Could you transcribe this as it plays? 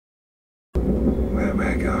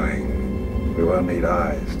We will need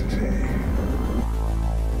eyes to see.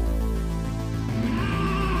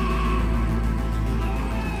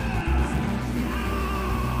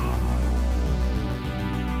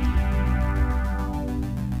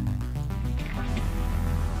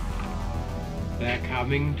 They're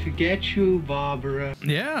coming to get you, Barbara.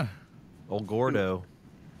 Yeah. Old Gordo.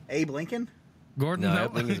 Abe Lincoln? Gordon, No,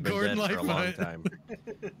 Abe Lincoln's been Gordon dead for a long Lightfoot. time.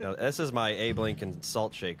 No, this is my Abe Lincoln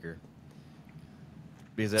salt shaker.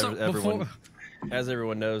 Because So everyone, as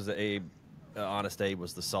everyone knows, that Honest Abe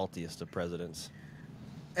was the saltiest of presidents.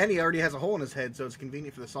 And he already has a hole in his head, so it's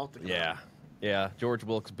convenient for the salt to come out. Yeah. George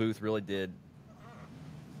Wilkes Booth really did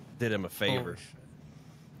him a favor.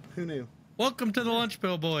 Who knew? Welcome to the Lunch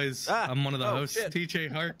Bill Boys. I'm one of the hosts, shit.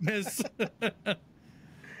 TJ Harkness.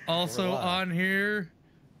 Also on here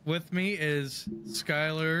with me is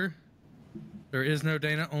Skylar. There is no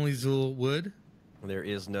Dana, only Zool Wood. There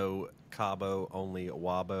is no Cabo, only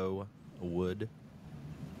Wabo Wood.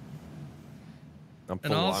 I'm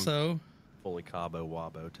fully Cabo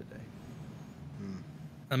Wabo today.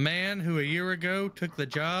 A man who a year ago took the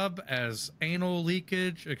job as anal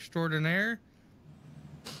leakage extraordinaire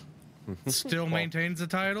still maintains the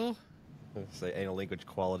title. Say anal leakage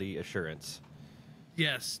quality assurance.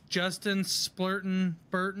 Yes, Justin Splurton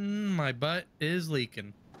Burton, my butt is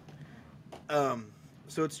leaking.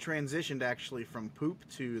 So it's transitioned actually from poop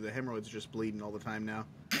to the hemorrhoids just bleeding all the time now.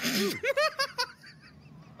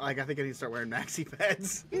 Like, I think I need to start wearing maxi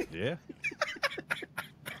pads. Yeah.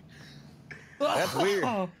 That's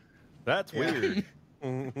weird. That's weird.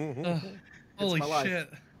 Holy my life. shit.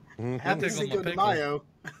 Happy Tickle my Cinco de pickle. Mayo.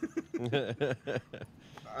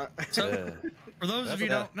 So, for those of you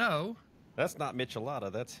who don't know, That's not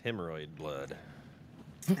Michelada, that's hemorrhoid blood.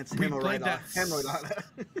 It's We played hemorrhoid.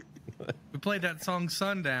 we played that song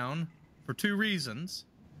Sundown for two reasons.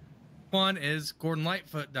 One is Gordon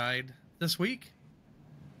Lightfoot died this week.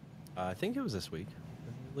 I think it was this week.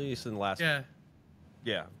 At least in the last Yeah.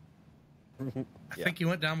 Yeah. I think he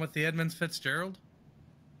went down with the Edmonds Fitzgerald.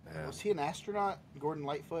 Was he an astronaut, Gordon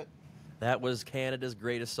Lightfoot? That was Canada's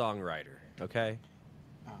greatest songwriter, okay?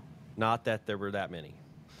 Oh. Not that there were that many.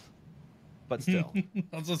 But still.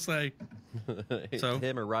 I was gonna say, It So?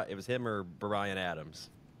 was him or Brian Adams.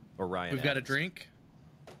 Or Ryan we've got a Adams. drink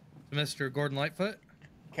to Mr. Gordon Lightfoot.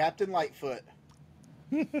 Captain Lightfoot.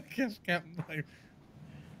 Captain Light-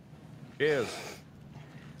 Cheers.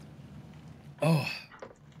 Oh,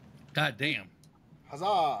 god damn.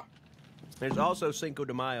 Huzzah! There's also Cinco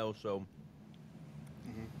de Mayo, so...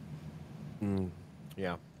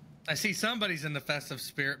 yeah. I see somebody's in the festive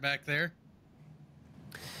spirit back there.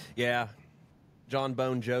 Yeah. John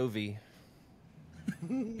Bon Jovi.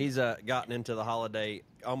 He's gotten into the holiday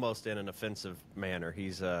almost in an offensive manner.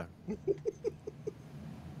 He's I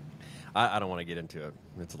don't want to get into it.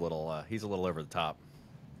 It's a little he's a little over the top.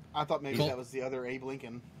 I thought maybe Cool. that was the other Abe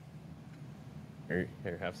Lincoln. Here,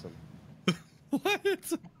 have some. What?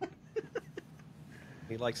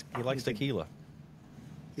 He likes tequila.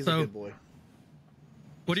 He's So- a good boy.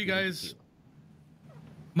 What do you guys...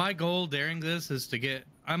 My goal during this is to get...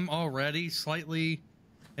 I'm already slightly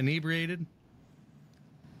inebriated.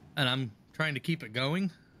 And I'm trying to keep it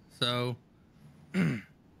going. So...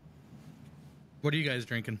 What are you guys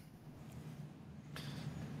drinking?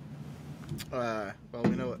 Well,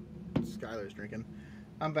 we know what Skylar's drinking.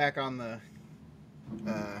 I'm back on the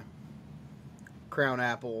Crown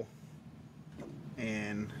Apple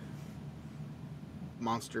and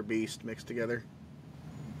Monster Beast mixed together.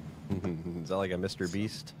 Is that like a Mr.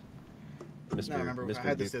 Beast? Mr. No, I remember Mr. I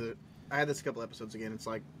had this Beast? I had this a couple episodes again. It's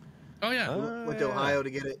like Oh, yeah. went to Ohio to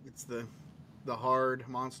get it. It's the hard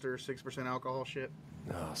Monster 6% alcohol shit.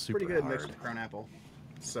 Oh, super Pretty good hard. mixed with Crown Apple.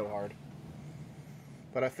 It's so hard.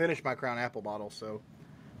 But I finished my Crown Apple bottle, so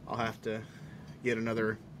I'll have to get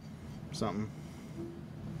another something.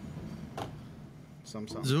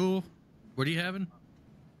 Something. Zool, what are you having?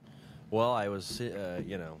 Well, I was,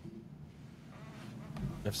 have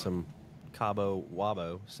some Cabo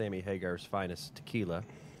Wabo, Sammy Hagar's finest tequila,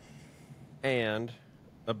 and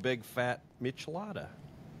a big fat Michelada.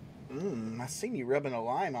 I seen you rubbing a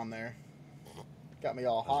lime on there. Got me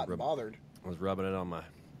all hot and bothered. I was rubbing it on my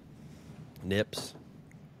nips.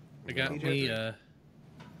 I got DJ. me,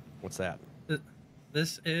 What's that?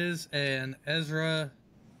 this is an Ezra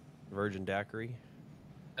Virgin daiquiri.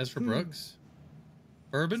 Brooks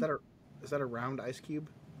bourbon. Is that a round ice cube?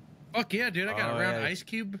 Fuck yeah, dude! I got Oh, a round yeah. ice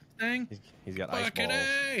cube thing. He's got ice Fucking balls.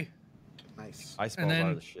 A! Nice. Ice And balls then-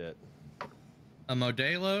 are the shit. A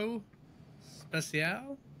Modelo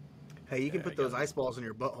Special. Hey, you can Yeah, put I those got it. ice balls in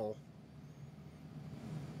your butthole.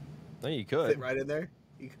 No, you Fit could. right in there.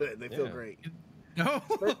 You could. They feel Yeah. great. No,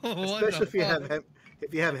 what Especially the fuck?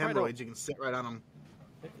 if you have Right on. hemorrhoids, you can sit right on them.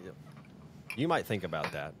 You might think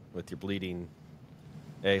about that with your bleeding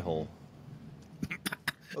a-hole.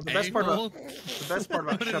 Well, the A-hole? best part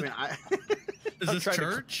about shoving Is this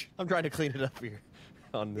church? I'm trying to clean it up here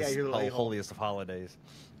on this your little a-hole. holiest of holidays.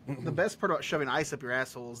 the best part about shoving ice up your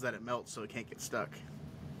asshole is that it melts, so it can't get stuck.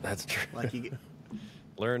 That's true. Like you get.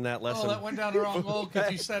 Learn that lesson. Oh, that went down the wrong hole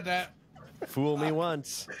because you said that. Fool me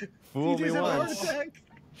once. Fool me DJ's having a heart once. attack.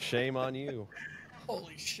 Shame on you.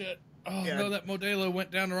 Holy shit. Oh, Yeah. no, that Modelo went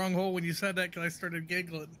down the wrong hole when you said that because I started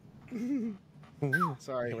giggling.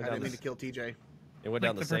 Sorry, It went I down didn't mean the- to kill TJ. It went Like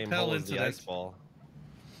down the the same Propel hole as the incident. ice ball.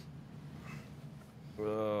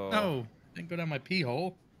 Whoa. No, didn't go down my pee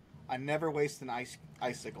hole. I never waste an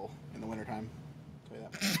icicle in the wintertime. Tell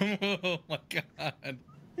you that. Oh, my God.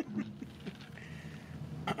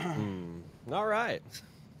 All right.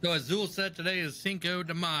 So Azul said today is Cinco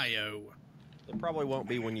de Mayo. It probably won't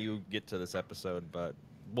be when you get to this episode, but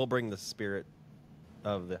we'll bring the spirit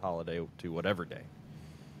of the holiday to whatever day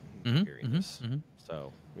you're hearing this.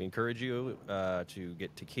 So we encourage you to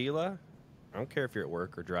get tequila. I don't care if you're at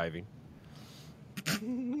work or driving.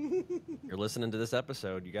 You're listening to this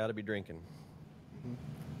episode, you got to be drinking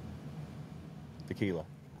tequila.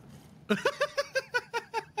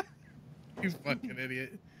 You fucking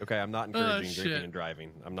idiot. Okay, I'm not encouraging shit. drinking and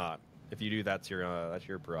driving. I'm not. If you do, that's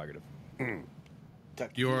your prerogative. You're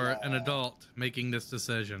Tequila. an adult making this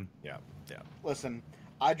decision. Yeah, yeah. Listen,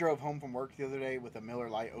 I drove home from work the other day with a Miller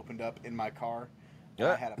Lite opened up in my car. And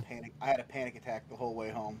Yeah. I had a panic attack the whole way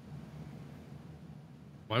home.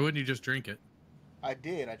 Why wouldn't you just drink it? I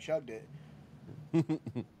did. I chugged it.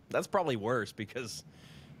 That's probably worse because,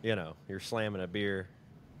 you're slamming a beer.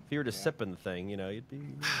 If you were just sipping the thing, you'd be.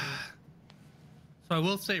 So I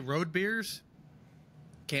will say road beers,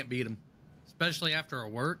 can't beat them. Especially after a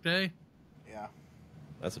work day. Yeah.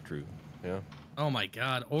 That's a truth. Yeah. Oh my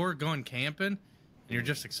God. Or going camping and you're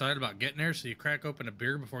just excited about getting there. So you crack open a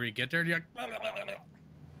beer before you get there. And you're like,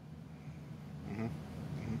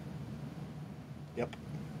 Yep.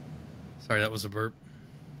 sorry, that was a burp.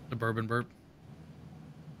 The bourbon burp.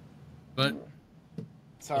 But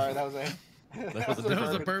Sorry, that was a that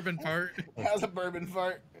was a bourbon part. that was a bourbon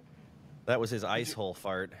fart. That was his ice hole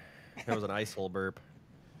fart. That was an ice hole burp.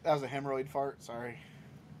 That was a hemorrhoid fart. Sorry.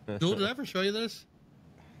 Joel, did I ever show you this?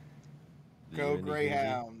 Go Easy.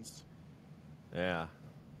 Greyhounds. Yeah.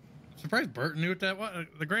 Surprised Bert knew what that was.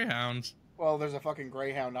 The Greyhounds. Well, there's a fucking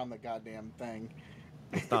greyhound on the goddamn thing.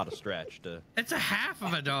 It's not a stretch to. It's a half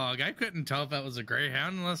of a dog. I couldn't tell if that was a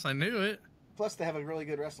Greyhound unless I knew it. Plus, they have a really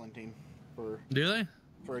good wrestling team for Do they?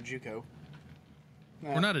 a JUCO.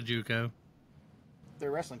 We're not a JUCO.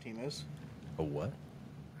 Their wrestling team is. A what?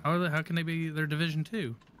 How are they? How can they be? They're Division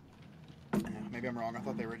II. Yeah, maybe I'm wrong. I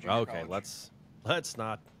thought they were a junior Okay, college. let's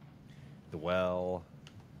not dwell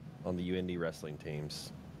on the UND wrestling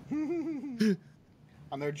teams.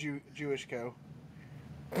 On their Jewish co.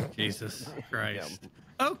 Jesus Christ.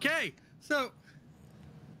 Okay, so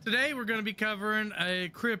today we're going to be covering a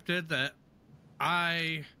cryptid that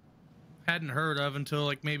I hadn't heard of until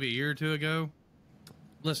like maybe a year or two ago,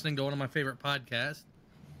 listening to one of my favorite podcasts.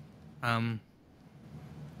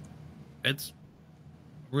 It's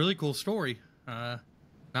a really cool story.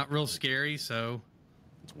 Not real scary, so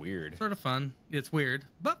It's weird. sort of fun. It's weird,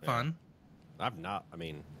 but fun. I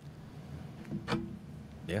mean,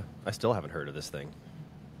 yeah, I still haven't heard of this thing.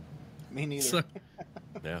 Me neither. So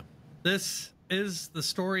Yeah. this is the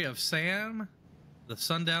story of Sam, the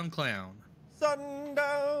Sundown Clown.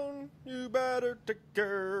 Sundown, you better take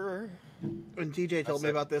care. When TJ told That's me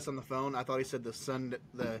it. about this on the phone, I thought he said the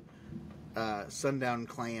Sundown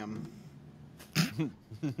Clam.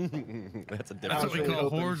 That's a That's different. what we really call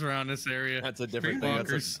hoping- whores around this area. That's a different Street thing.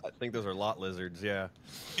 walkers. I think those are lot lizards. Yeah.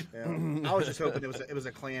 Yeah. I was just hoping it was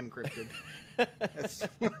a clam cryptid. That's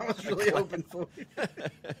what I was really hoping for.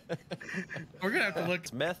 We're gonna have to look.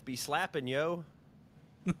 It's meth be slapping, yo.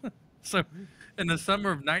 So, in the summer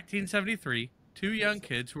of 1973, two young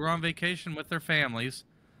kids who were on vacation with their families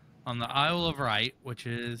on the Isle of Wight, which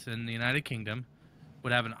is in the United Kingdom,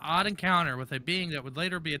 would have an odd encounter with a being that would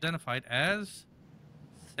later be identified as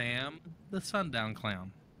Sam, the Sundown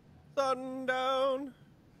Clown. Sundown,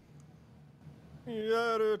 you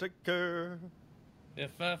better take care.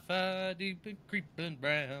 If I fly deep and creeping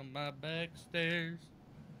round my back stairs.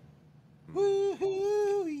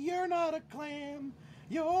 Woohoo! You're not a clam.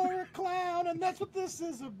 You're a clown, and that's what this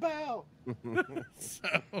is about.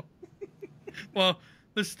 So, well,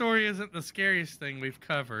 the story isn't the scariest thing we've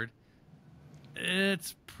covered.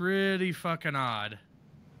 It's pretty fucking odd.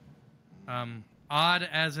 Odd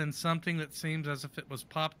as in something that seems as if it was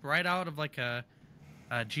popped right out of like a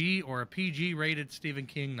a G or a PG rated Stephen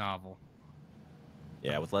King novel.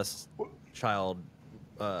 Yeah, with less child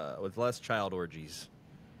orgies.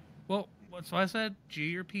 Well, that's why I said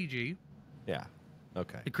G or PG. Yeah.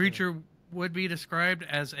 Okay. The creature would be described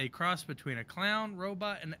as a cross between a clown,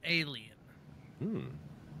 robot, and alien.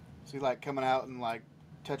 So you like coming out and like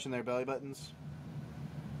touching their belly buttons?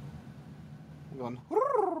 Going,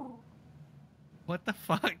 What the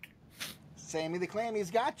fuck? Sammy the Clammy's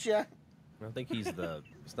gotcha. I don't think he's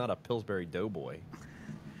not a Pillsbury Doughboy.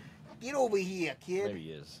 Get over here, kid. Maybe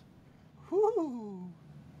he is. Whoo!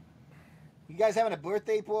 You guys having a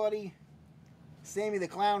birthday party? Sammy the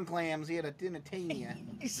Clown clams here to entertain you.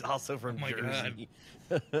 He's also from Oh my Jersey.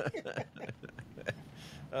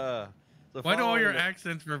 Why do all your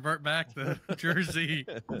accents revert back to Jersey?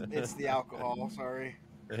 It's the alcohol, sorry.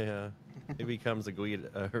 Yeah. He becomes a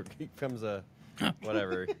Guido. He becomes a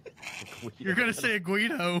whatever. You're going to say a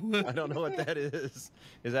Guido. I don't know what that is.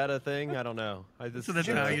 Is that a thing? I don't know. It's an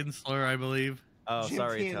Italian slur, I believe. Oh, Jim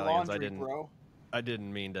sorry, King Italians. Laundry, bro. I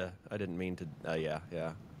didn't mean to.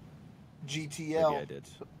 Yeah. GTL.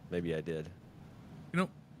 Maybe I did. You know,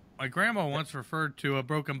 my grandma once referred to a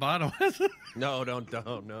broken bottle as a... No, don't.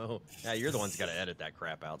 No. Yeah, you're the one's got to edit that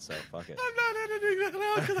crap out. So fuck it. I'm not editing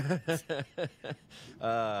that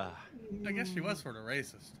out. I guess she was sort of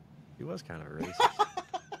racist. He was kind of racist.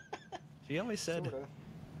 She always said. Sorta.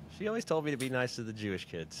 She always told me to be nice to the Jewish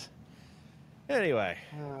kids. Anyway,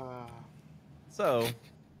 so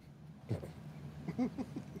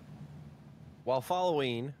while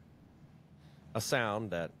following a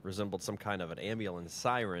sound that resembled some kind of an ambulance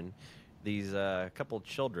siren, these couple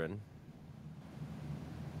children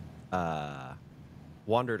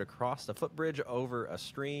wandered across the footbridge over a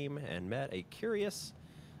stream and met a curious,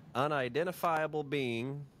 unidentifiable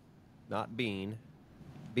being, not being,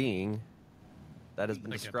 that has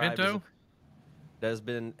been Like a described pinto? that has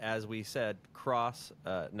been, as we said,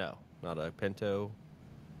 no, not a pinto,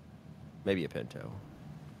 maybe a pinto.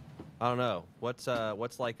 I don't know. What's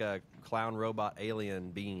like a clown robot alien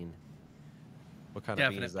bean? What kind of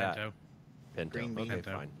bean is that? Pinto. Pinto. Green bean. Okay,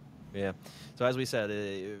 Pinto. fine. Yeah. So as we said,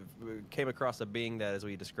 we came across a being that, as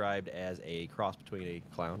we described, as a cross between a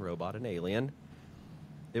clown robot and alien.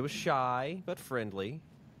 It was shy but friendly,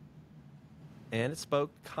 and it spoke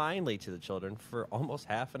kindly to the children for almost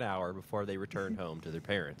half an hour before they returned home to their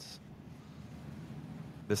parents.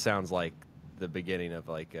 This sounds like the beginning of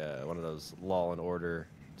like one of those Law and Order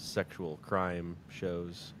sexual crime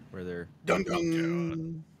shows where they're Dun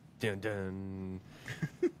dun. dun dun.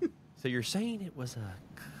 So you're saying it was a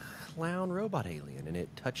clown robot alien and it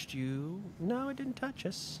touched you? No, it didn't touch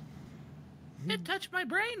us. It touched my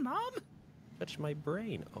brain, Mom. Touched my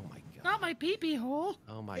brain. Oh my god. Not my pee-pee hole.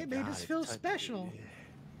 Oh my It god. made us feel touched special. me.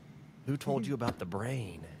 Who told you about the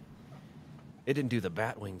brain? It didn't do the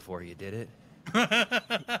Batwing for you, did it?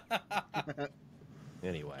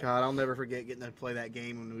 Anyway. God, I'll never forget getting to play that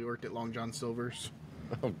game when we worked at Long John Silver's.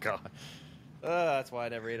 Oh god. That's why I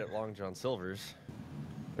never ate at Long John Silver's.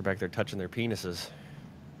 They're back there touching their penises.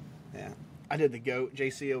 Yeah. I did the goat.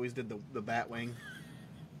 JC always did the Batwing.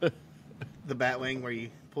 The Batwing where you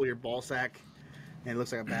pull your ball sack and it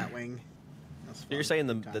looks like a Batwing. So you're saying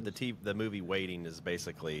the movie Waiting is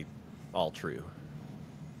basically all true?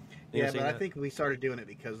 You Yeah, ever but seen I that? think we started doing it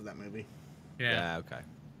because of that movie. Yeah. Okay.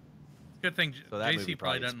 Good thing So that movie JC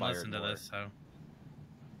probably probably doesn't listen to inspired this,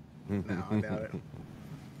 so. No, I doubt it.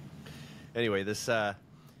 Anyway, this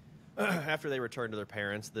after they returned to their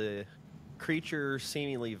parents, the creature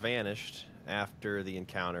seemingly vanished after the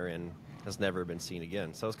encounter and has never been seen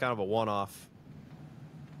again. So it's kind of a one-off.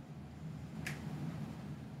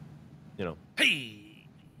 You know, Hey!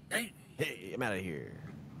 Hey! hey, I'm out of here.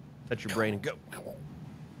 Touch your brain and go.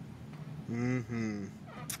 Mm-hmm.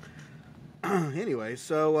 Anyway,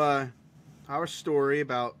 so our story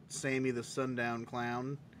about Sammy the Sundown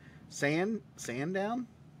Clown. Sandown?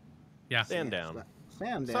 Yeah. Sandown.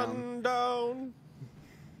 Sandown. Sundown.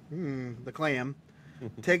 The clam.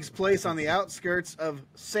 Takes place on the outskirts of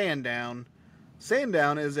Sandown.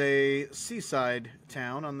 Sandown is a seaside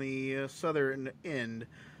town on the southern end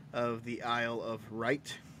of the Isle of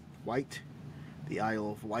Wight. The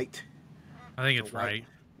Isle of Wight. I think it's right.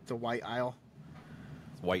 It's a white isle.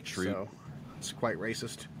 It's white shrew. So it's quite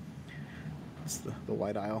racist. It's the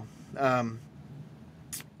White Isle.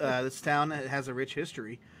 This town has a rich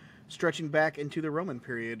history, stretching back into the Roman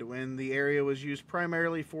period when the area was used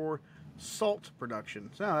primarily for salt production.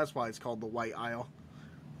 So that's why it's called the White Isle.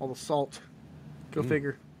 All the salt. Go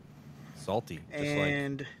figure. Salty. Just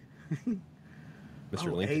And like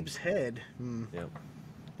Mr. Lincoln. Abe's head. Yep.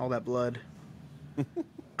 All that blood.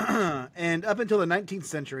 And up until the 19th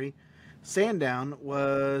century, Sundown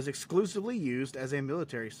was exclusively used as a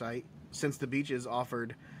military site since the beaches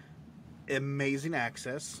offered amazing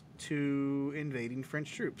access to invading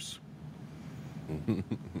French troops.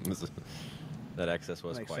 That access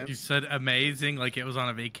was Makes quite. sense. You said amazing, like it was on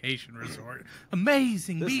a vacation resort.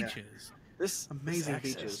 Amazing beaches. This Amazing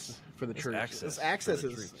access- beaches for the this troops. access This for access the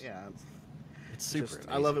is, troops. yeah. It's super. Just,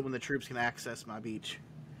 I love it when the troops can access my beach.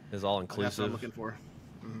 It's all That's what I'm inclusive. looking for.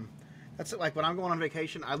 That's it. Like when I'm going on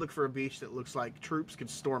vacation, I look for a beach that looks like troops could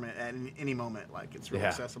storm it at any moment. Like it's really Yeah.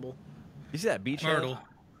 accessible. You see that beach? Myrtle.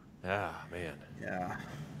 Ah, man. Yeah.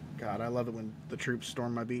 God, I love it when the troops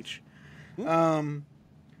storm my beach.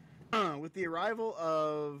 With the arrival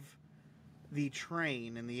of the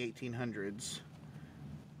train in the 1800s,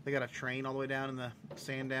 they got a train all the way down in the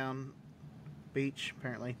Sundown Beach,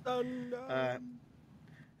 apparently.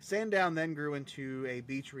 Sundown then grew into a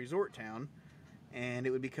beach resort town, and it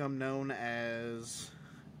would become known as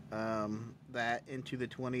that into the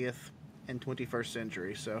 20th and 21st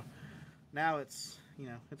century. So now it's,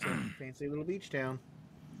 it's a fancy little beach town.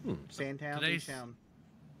 Sandtown, beach town.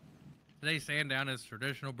 Today, Sundown is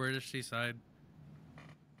traditional British seaside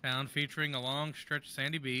town featuring a long stretch of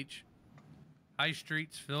sandy beach, high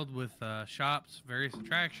streets filled with shops, various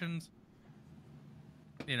attractions,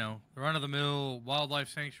 the run-of-the-mill wildlife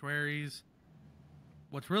sanctuaries.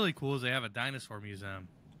 What's really cool is they have a dinosaur museum.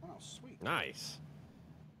 Oh, sweet. Nice.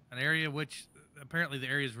 An area which, apparently the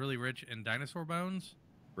area is really rich in dinosaur bones.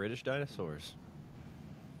 British dinosaurs.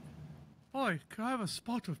 Boy, can I have a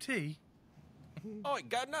spot of tea? Oi,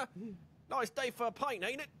 Governor. Nice day for a pint,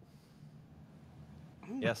 ain't it?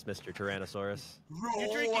 Yes, Mr. Tyrannosaurus.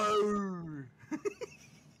 Roar!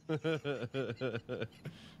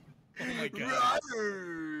 Oh my god.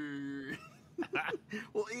 Roar!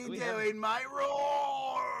 What are you doing, mate?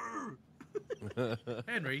 Roar!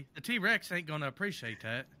 Henry, the T-Rex ain't gonna appreciate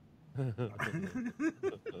that.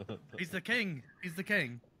 He's the king. He's the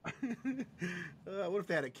king. What if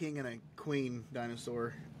they had a king and a queen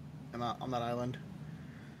dinosaur on that island?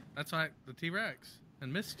 That's like the T-Rex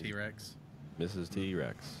and Miss T-Rex. Mrs.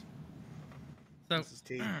 T-Rex. So, Mrs.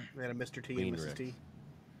 T. They had a Mr. T Queen and Mrs. Rex. T.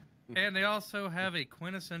 and they also have a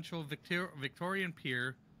quintessential Victorian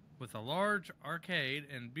pier with a large arcade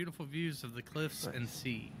and beautiful views of the cliffs and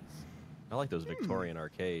seas. I like those Victorian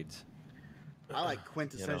arcades. I like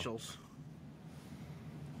quintessentials.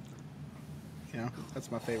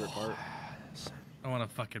 That's my favorite part. I want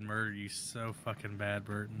to fucking murder you so fucking bad,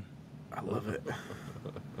 Burton. I love it.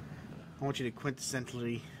 I want you to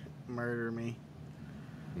quintessentially murder me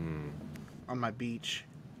on my beach.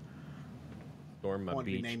 Storm my want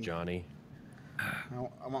to be beach, named- Johnny.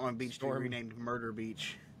 I want my beach to Storm. be renamed Murder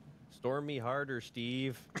Beach. Storm me harder,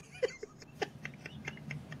 Steve.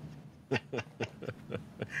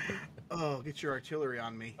 Oh, get your artillery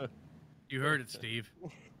on me. You heard it, Steve.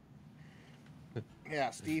 Yeah,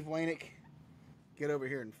 Steve Wainick, get over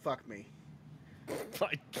here and fuck me.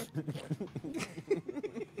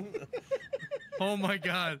 Oh my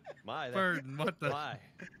god. My, Burton, what the? why?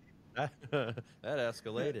 That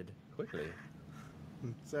escalated quickly.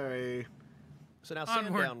 Sorry. So now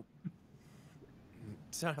Onward.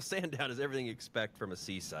 Sundown is everything you expect from a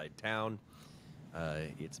seaside town.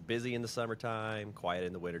 It's busy in the summertime, quiet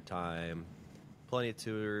in the wintertime. Plenty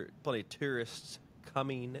of tourists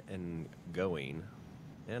coming and going,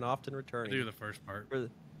 and often returning Do the first part.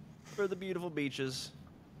 for the beautiful beaches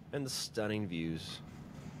and the stunning views.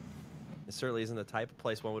 It certainly isn't the type of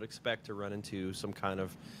place one would expect to run into some kind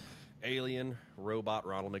of alien robot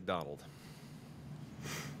Ronald McDonald.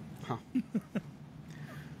 Huh.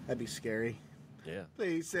 That'd be scary. Yeah.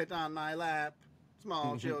 Please sit on my lap,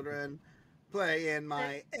 small children. Play in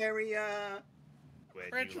my area.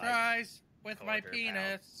 French fries with my quarter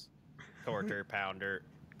penis. Quarter pounder.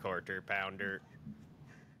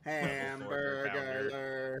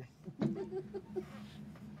 Hamburger.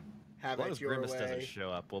 Have As long it as your Grimace doesn't way.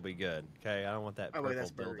 show up, we'll be good. Okay, I don't want that Oh, wait, purple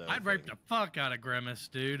that's Burger dildo. I'd rape thing. the fuck out of Grimace,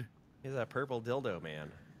 dude. He's that purple dildo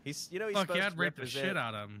man. He's he's Fuck supposed yeah, to I'd rape the represent, shit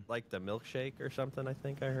out of him. like the milkshake or something. I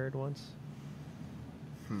think I heard once.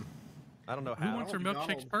 I don't know Who how. wants their Donald.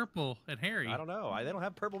 milkshakes purple and hairy? I don't know. They don't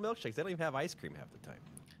have purple milkshakes. They don't even have ice cream half the time.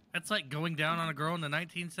 That's like going down on a girl in the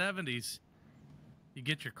 1970s. You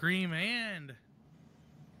get your cream and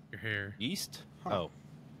your hair. Yeast? Huh. Oh,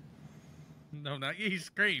 No, not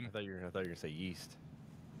yeast cream. I thought you were gonna say yeast.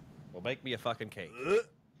 Well, make me a fucking cake.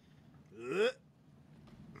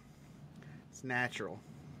 It's natural.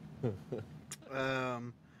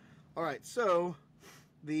 All right, so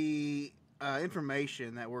the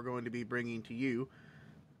information that we're going to be bringing to you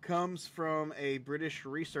comes from a British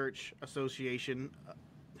research association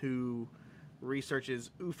who researches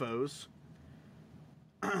UFOs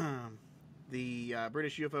the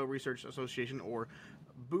British UFO Research Association, or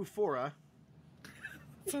Bufora.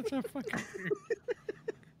 Such a fucking weird.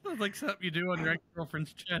 Sounds like something you do on your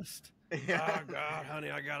ex-girlfriend's chest. Yeah. Oh God,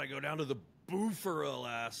 honey, I gotta go down to the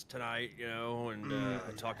Bufora tonight,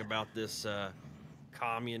 and talk about this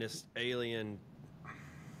communist alien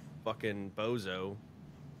fucking bozo.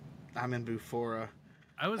 I'm in Bufora.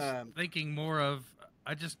 I was thinking more of,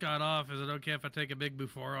 I just got off. Is it okay if I take a big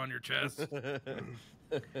Bufora on your chest?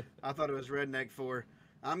 I thought it was redneck for,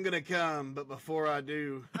 I'm going to come, but before I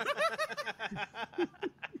do.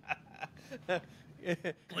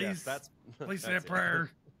 Please, Yes, please say a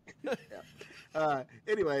prayer.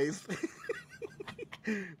 Anyways,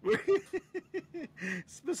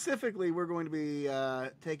 specifically, we're going to be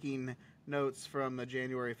taking notes from the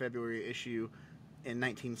January-February issue in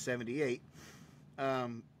 1978.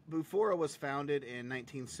 Bufora was founded in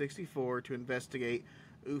 1964 to investigate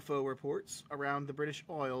UFO reports around the British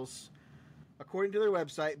Isles. According to their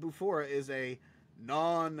website, Bufora is a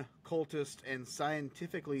non-cultist and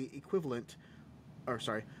scientifically equivalent, a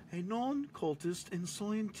non-cultist and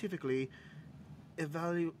scientifically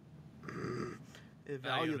evaluative.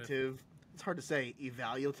 It's hard to say.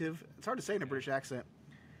 Evaluative. It's hard to say in a British accent.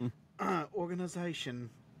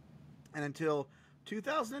 Organization. And until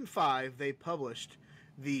 2005, they published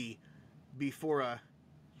the Bufora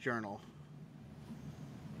Journal.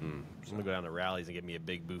 I'm gonna go down to rallies and get me a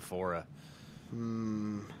big Bufora.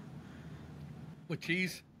 With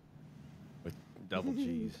cheese? With double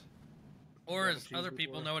cheese. Or as cheese other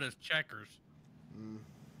people Bufora. know it as checkers.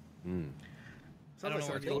 Sounds I don't like know where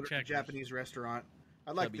something to order at a checkers. Japanese restaurant.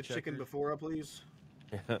 I'd like Chubby the chicken checkers. Bufora, please.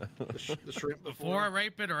 The shrimp Before I Bufora.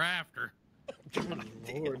 rape it or after?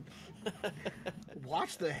 Lord.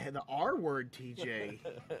 Watch the R word, TJ.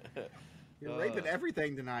 You're raping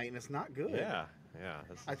everything tonight, and it's not good. Yeah.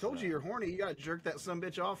 I told you you're horny. You gotta jerk that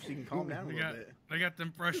sumbitch off so you can calm down a little bit. I got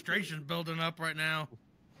them frustrations building up right now.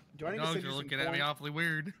 Do I need to Dogs send are you some looking at me porn? awfully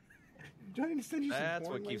weird. Do I need to send you some That's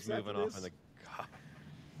porn what keeps links moving after off in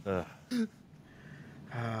this?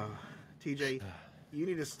 the. TJ, you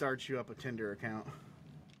need to start you up a Tinder account.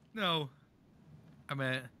 No. I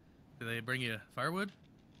mean, do they bring you firewood?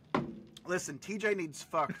 Listen, TJ needs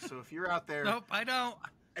fuck, so if you're out there Nope, I don't.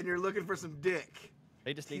 and you're looking for some dick,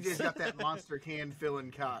 He just needs. TJ's got that monster can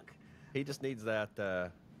filling cock. He just needs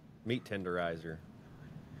that meat tenderizer.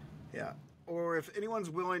 Yeah. Or if anyone's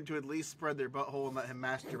willing to at least spread their butthole and let him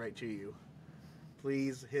masturbate to you,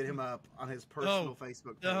 please hit him up on his personal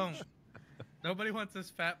Facebook page. Don't. Nobody wants this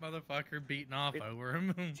fat motherfucker beating off over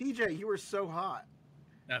him. TJ, you were so hot.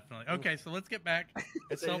 Definitely. Okay, so let's get back.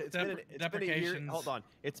 It's been a year. Deprecations. Hold on.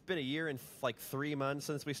 It's been a year and like 3 months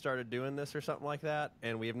since we started doing this or something like that,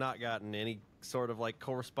 and we have not gotten any sort of like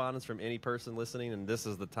correspondence from any person listening. And this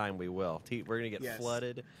is the time we will. We're gonna get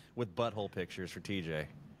flooded with butthole pictures for TJ.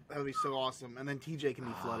 That would be so awesome. And then TJ can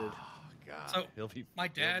be flooded. Oh God. So, my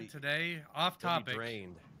dad today, off topic.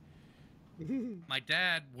 Drained. My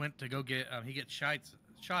dad went to go get. He gets shots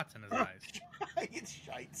in his eyes. It's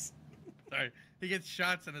shites. Sorry, he gets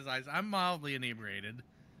shots in his eyes. I'm mildly inebriated,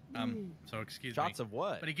 so excuse me. Shots of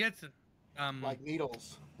what? But he gets it. Like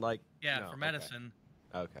needles. Like Yeah, no, for okay. medicine.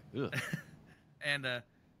 Okay. Ugh. And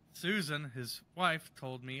Susan, his wife,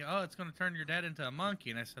 told me, "Oh, it's going to turn your dad into a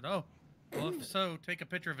monkey." And I said, "Oh, well, if so, take a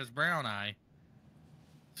picture of his brown eye."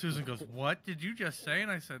 Susan goes, "What did you just say?" And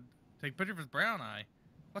I said, "Take a picture of his brown eye."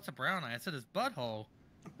 "What's a brown eye?" I said, "His butthole."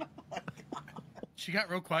 She got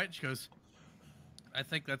real quiet. And she goes, "I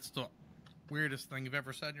think that's the weirdest thing you've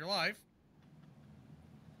ever said in your life."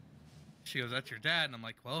 She goes, "That's your dad." And I'm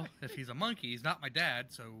like, "Well, if he's a monkey, he's not my dad,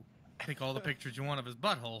 so take all the pictures you want of his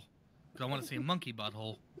butthole, because I want to see a monkey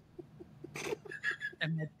butthole."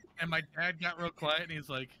 And my dad got real quiet, and he's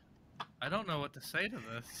like, "I don't know what to say to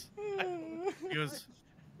this." He goes,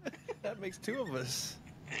 That makes two of us.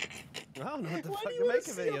 I don't know what the Why fuck do to you make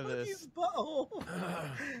see of any a of monkey's this. butthole?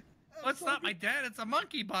 "Well, it's not my dad, it's a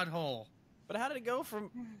monkey butthole." But how did it go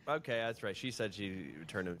from? Okay, that's right. She said she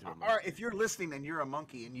turned into a monkey. All right, if you're listening and you're a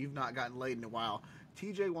monkey and you've not gotten laid in a while,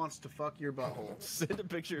 TJ wants to fuck your butthole. Send a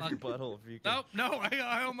picture of your butthole if you can. No,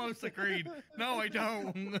 I almost agreed. No, I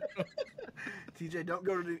don't. TJ, don't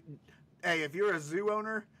go to the... Hey, if you're a zoo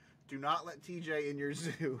owner, do not let TJ in your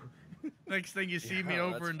zoo. Next thing you see me Yeah,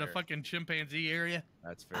 over that's in the fair. fucking chimpanzee area.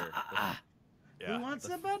 That's fair. Who wants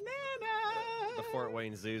a banana? The Fort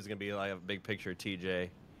Wayne Zoo is gonna be like a big picture of TJ.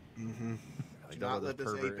 Mm-hmm. Like, Do not let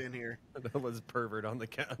this ape in here. Don't let this pervert on the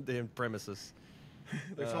goddamn premises.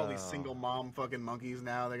 There's all these single mom fucking monkeys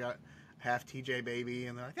now. They got half TJ baby,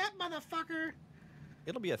 and they're like, that motherfucker.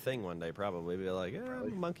 It'll be a thing one day, probably. Be like, I'm a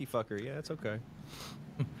monkey fucker. Yeah, it's okay.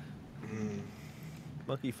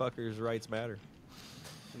 Monkey fuckers' rights matter.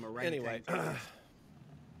 Anyway,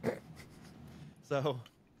 so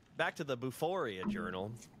back to the Buforia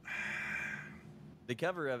Journal. The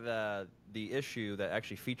cover of the issue that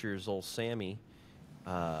actually features old Sammy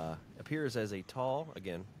appears as a tall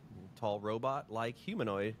robot-like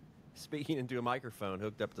humanoid speaking into a microphone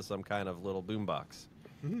hooked up to some kind of little boombox.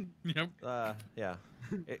 Yep. Yeah.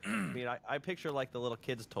 I picture like the little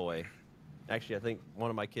kid's toy. Actually, I think one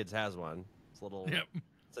of my kids has one. It's a little. Yep.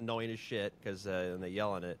 It's annoying as shit because when they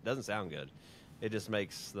yell on it, it doesn't sound good. It just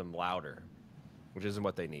makes them louder, which isn't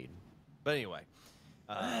what they need. But anyway,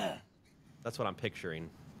 that's what I'm picturing.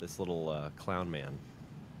 This little clown man.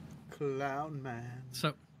 Clown man.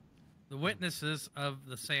 So, the witnesses of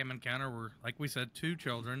the Sam encounter were, like we said, 2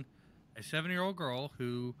 children, a 7-year-old girl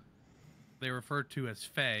who they referred to as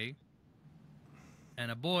Faye,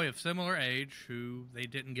 and a boy of similar age who they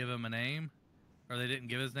didn't give him a name, or they didn't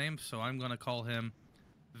give his name, so I'm going to call him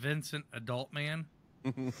Vincent Adult Man.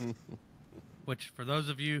 Which, for those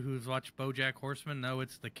of you who's watched BoJack Horseman, know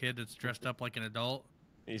it's the kid that's dressed up like an adult.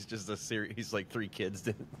 He's just he's like 3 kids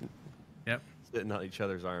Yep. sitting on each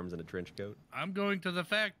other's arms in a trench coat. I'm going to the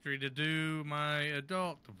factory to do my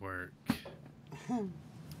adult work.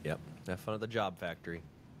 Yep. Have fun at the job factory.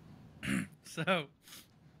 So,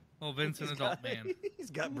 well, Vincent Adult Man.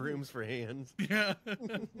 He's got brooms for hands. Yeah.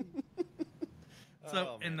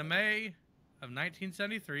 So, Oh, in the May of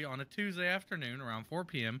 1973, on a Tuesday afternoon around 4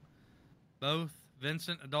 p.m., both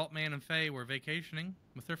Vincent Adult Man and Faye were vacationing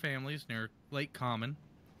with their families near Lake Common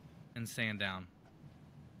in Sundown.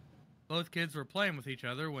 Both kids were playing with each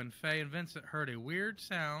other when Faye and Vincent heard a weird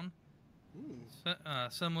sound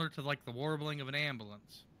similar to like the warbling of an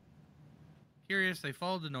ambulance. Curious, they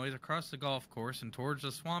followed the noise across the golf course and towards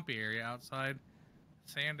the swampy area outside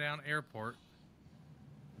Sundown Airport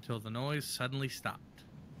until the noise suddenly stopped.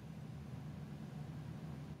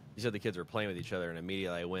 You said the kids were playing with each other, and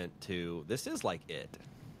immediately I went to, this is like It.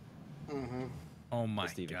 Mm-hmm. Oh my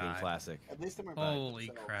the Stephen King god. classic. At least I'm Holy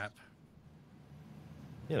crap.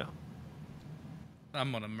 You know.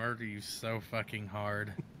 I'm gonna murder you so fucking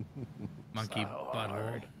hard. Monkey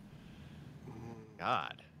butthole.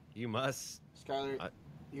 God. You must. Skyler,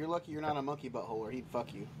 you're lucky you're not a monkey butthole or he'd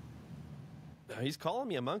fuck you. He's calling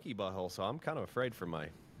me a monkey butthole, so I'm kind of afraid for my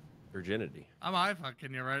virginity. I'm eye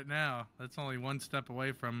fucking you right now. That's only one step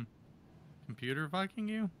away from computer fucking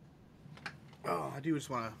you. Oh, I do just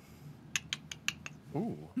want to.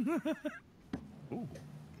 Ooh. Ooh.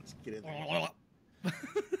 Let's get in there.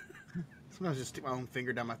 Sometimes I just stick my own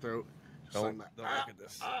finger down my throat. Just Don't like look at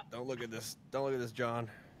this. Don't look at this. Don't look at this, John.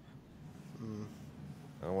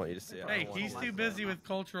 I don't want you to see it. Hey, he's too busy with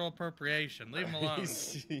cultural appropriation. Leave him alone.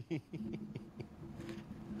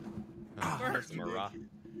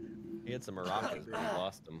 He had some Moroccans, but he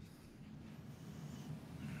lost them.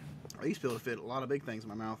 I used to be able to fit a lot of big things in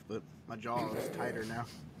my mouth, but my jaw is tighter now.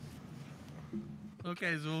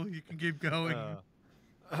 Okay, Zul, you can keep going.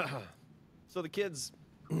 So the kids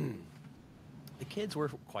were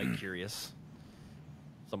quite curious.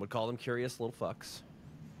 Some would call them curious little fucks.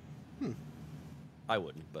 I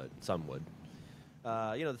wouldn't, but some would.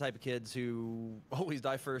 You know, the type of kids who always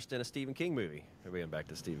die first in a Stephen King movie. We're going back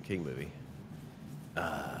to the Stephen King movie.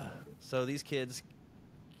 So these kids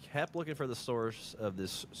kept looking for the source of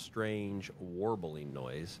this strange warbling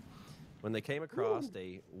noise when they came across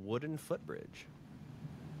a wooden footbridge.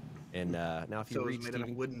 And now, if you So it read was made out of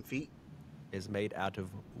Stephen, wooden feet? is made out of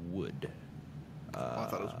wood. I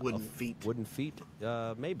thought it was wooden feet. Wooden feet,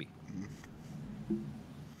 maybe.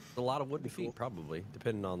 A lot of wooden feet, probably,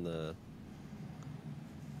 depending on the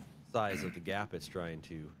size of the gap it's trying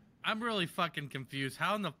to. I'm really fucking confused.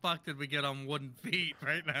 How in the fuck did we get on wooden feet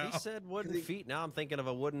right now? He said wooden feet. Now I'm thinking of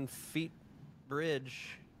a wooden feet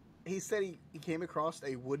bridge. He said he came across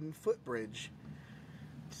a wooden footbridge.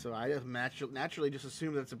 So I just naturally just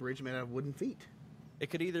assumed that's a bridge made out of wooden feet.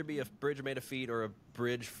 It could either be a bridge made of feet or a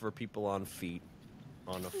bridge for people on feet,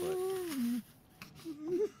 on a foot.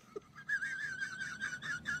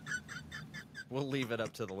 We'll leave it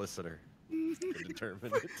up to the listener to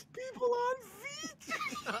determine it. People on feet!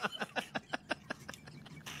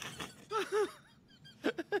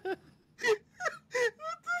 What the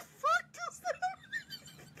fuck does that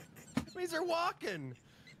mean? It means they're walking.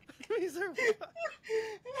 It means they're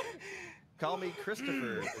Call me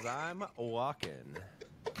Christopher, because I'm walking.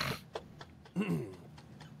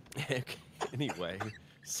 Anyway,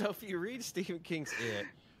 so if you read Stephen King's It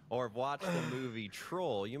or watch the movie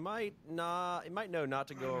Troll, you might know not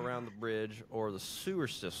to go around the bridge or the sewer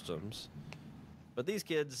systems. But these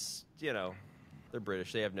kids, you know, they're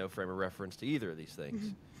British. They have no frame of reference to either of these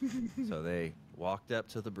things. So they walked up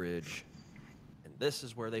to the bridge, and This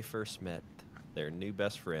is where they first met their new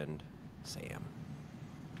best friend, Sam.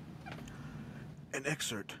 An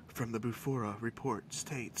excerpt from the Bufora report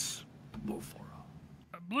states,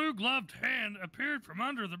 A blue-gloved hand appeared from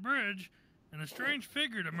under the bridge, and a strange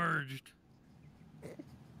figure emerged.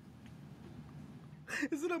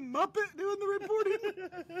 Is it a Muppet doing the reporting?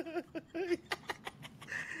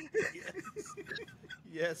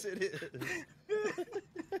 Yes, it is.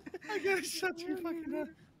 I gotta shut your fucking up.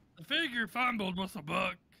 The figure fumbled with a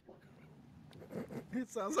book.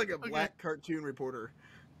 It sounds like a black cartoon reporter.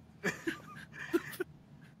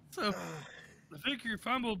 So, the figure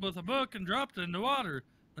fumbled with a book and dropped it into water,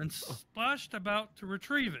 then splashed about to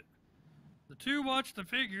retrieve it. The two watched the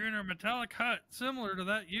figure enter a metallic hut similar to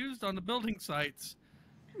that used on the building sites,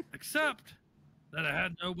 except that it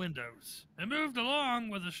had no windows. It moved along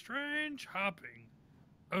with a strange hopping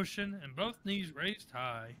motion and both knees raised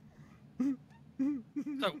high.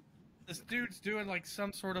 So, this dude's doing like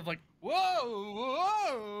some sort of like, whoa,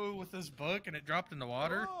 whoa, with this book, and it dropped in the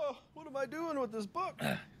water. Oh, what am I doing with this book?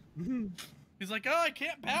 He's like, oh, I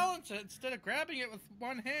can't balance it instead of grabbing it with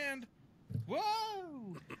one hand.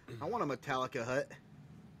 Whoa! I want a Metallica hut.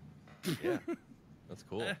 Yeah, that's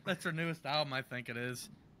cool. That's their newest album, I think it is.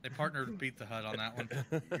 They partnered with Pizza Hut on that one.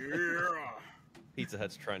 Yeah. Pizza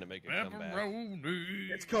Hut's trying to make a comeback.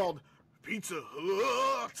 It's called Pizza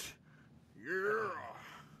Hut. Yeah.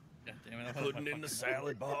 God damn it, I love Putting my in the fucking-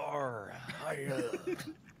 salad bar.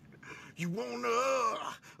 You want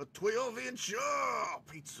a 12-inch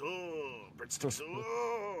pizza, breadsticks?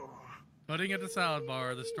 Putting at the salad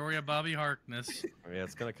bar, the story of Bobby Harkness. Yeah,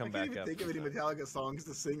 it's gonna I come can't back even up. think of any Metallica songs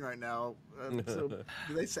to sing right now. So, do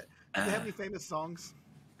they have any famous songs?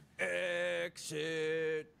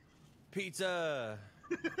 Exit pizza.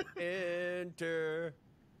 Enter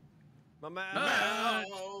my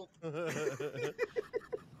mouth.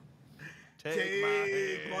 Take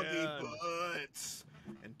my monkey hand. butts,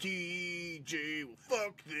 and TJ will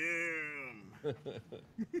fuck them.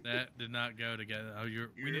 That did not go together. Oh,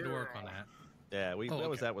 we need to work on that. Yeah,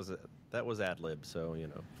 Oh, that was ad lib. So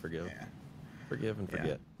forgive and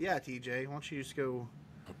forget. Yeah, TJ, why don't you just go?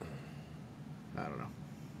 I don't know.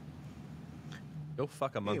 Go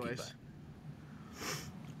fuck a monkey. Anyways.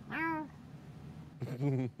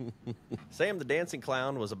 Sam the dancing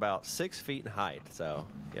clown was about 6 feet in height, so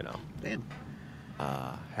Damn.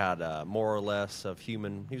 had more or less of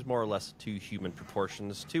human. He was more or less to human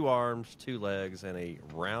proportions: 2 arms, 2 legs, and a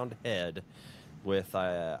round head with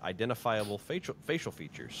identifiable facial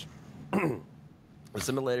features. The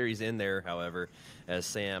similarities in there, however, as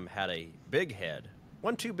Sam had a big head,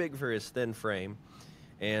 one too big for his thin frame,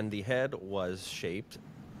 and the head was shaped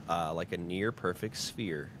like a near perfect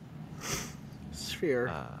sphere. Sphere.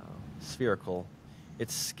 Spherical.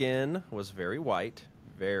 Its skin was very white,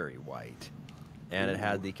 and it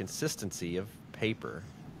had the consistency of paper.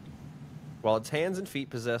 While its hands and feet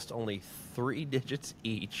possessed only 3 digits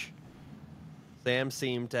each, Sam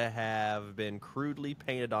seemed to have been crudely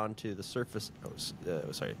painted onto the surface.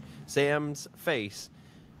 Sam's face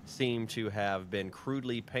seemed to have been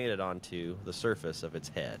crudely painted onto the surface of its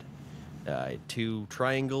head. 2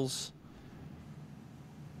 triangles,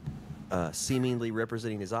 seemingly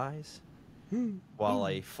representing his eyes, while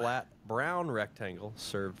a flat brown rectangle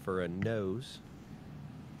served for a nose,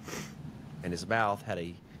 and his mouth had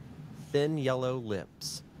a thin yellow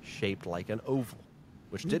lips shaped like an oval,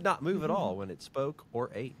 which did not move at all when it spoke or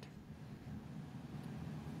ate.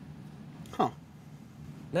 Huh.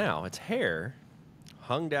 Now, its hair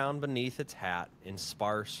hung down beneath its hat in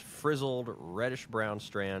sparse, frizzled, reddish-brown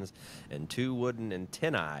strands, and 2 wooden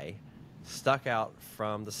antennae stuck out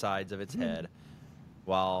from the sides of its head,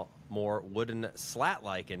 while more wooden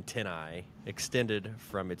slat-like antennae extended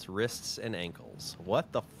from its wrists and ankles.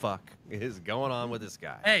 What the fuck is going on with this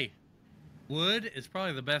guy? Hey, wood is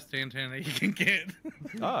probably the best antenna you can get.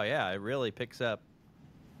 Oh, yeah, it really picks up.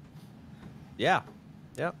 Yeah.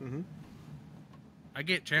 Yep. Mm-hmm. I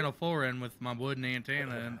get Channel 4 in with my wooden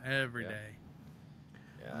antenna in every Yeah. day.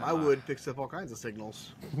 Yeah. My wood picks up all kinds of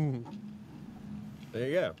signals. There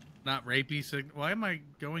you go. Not rapey signal. Why am I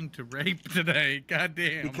going to rape today? God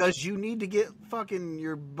damn. Because you need to get fucking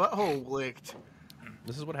your butthole licked.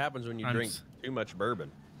 This is what happens when you I'm drink s- too much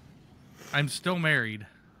bourbon. I'm still married.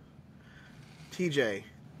 TJ,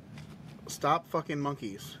 stop fucking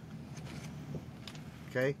monkeys.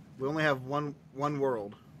 Okay? We only have one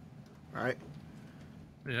world. Alright?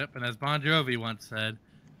 Yep, and as Bon Jovi once said,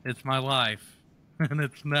 it's my life, and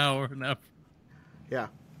it's now or never. Yeah.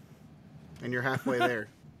 And you're halfway there.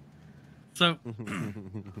 So,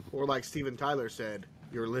 Or like Steven Tyler said,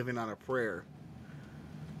 you're living on a prayer.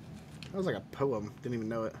 That was like a poem. Didn't even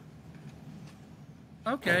know it.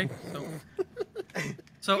 Okay,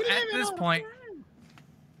 so at this point,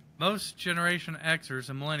 most Generation Xers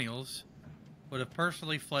and Millennials would have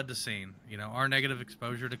personally fled the scene. You know, our negative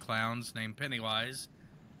exposure to clowns named Pennywise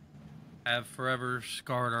have forever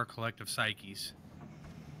scarred our collective psyches.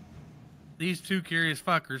 These two curious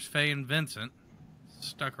fuckers, Faye and Vincent,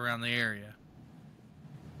 stuck around the area.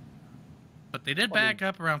 But they did back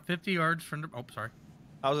up around 50 yards from the... Oh, sorry.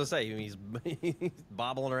 I was gonna say he's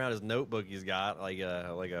bobbling around his notebook. He's got like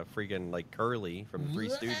a freaking like Curly from the Three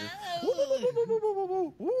Stooges.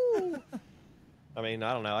 I mean,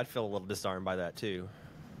 I don't know. I'd feel a little disarmed by that too.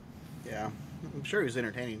 Yeah, I'm sure he was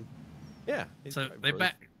entertaining. Yeah. So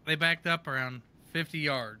they backed up around 50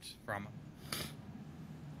 yards from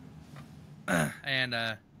him, and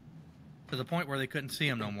to the point where they couldn't see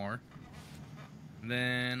him no more. And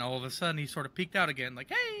then all of a sudden, he sort of peeked out again,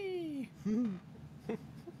 like, "Hey!"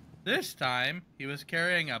 This time, he was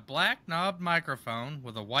carrying a black knobbed microphone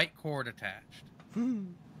with a white cord attached.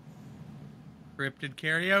 Cryptid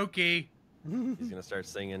karaoke. He's gonna start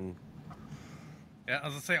singing. Yeah, I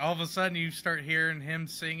was gonna say, all of a sudden you start hearing him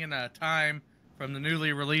singing a time from the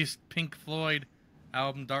newly released Pink Floyd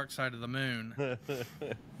album Dark Side of the Moon. I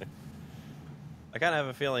kind of have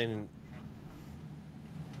a feeling.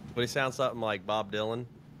 Would he sound something like Bob Dylan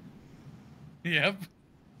Yep.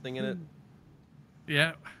 singing it?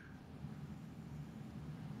 Yep.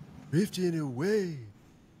 Drifting away,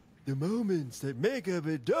 the moments that make up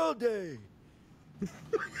a dull day.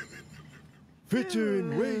 Fritter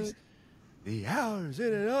and waste the hours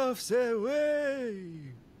in an offset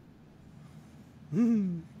way.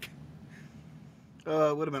 It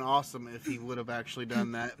would have been awesome if he would have actually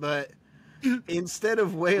done that, but instead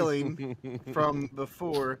of wailing from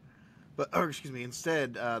before,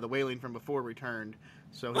 instead the wailing from before returned.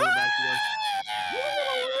 So he went back to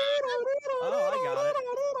Oh, I got it.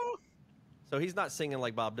 So he's not singing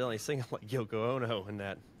like Bob Dylan. He's singing like Yoko Ono in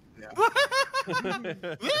that. Yeah.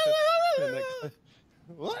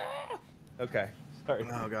 Okay. Sorry.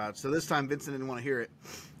 Oh god. So this time Vincent didn't want to hear it,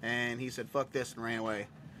 and he said "fuck this" and ran away.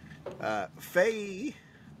 Faye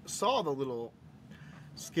saw the little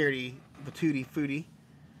scaredy, the tootie footie,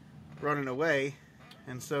 running away,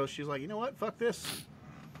 and so she's like, "You know what? Fuck this.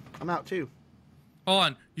 I'm out too." Hold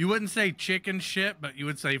on. You wouldn't say chicken shit, but you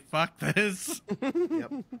would say fuck this.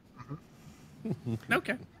 Yep.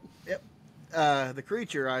 Okay. Yep. The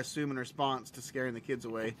creature, I assume, in response to scaring the kids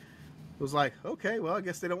away, was like, "Okay, well, I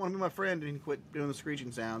guess they don't want to be my friend," and he quit doing the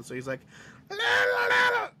screeching sound. So he's like,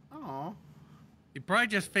 "Oh." You probably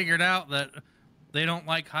just figured out that they don't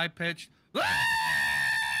like high pitched.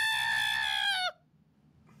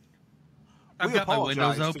 I've got my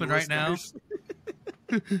windows open right now.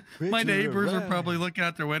 My neighbors are probably looking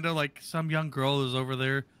out their window like some young girl is over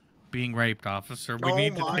there being raped, officer. We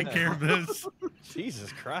need to take care of this.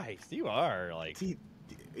 Jesus Christ, you are like.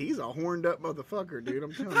 He's a horned up motherfucker, dude.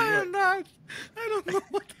 I'm telling you. I am not. I don't know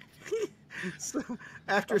what. So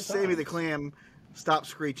after Sammy the Clam stopped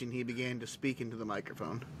screeching, he began to speak into the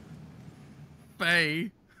microphone.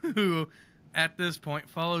 Faye, who at this point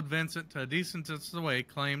followed Vincent to a decent distance away,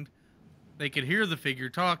 claimed they could hear the figure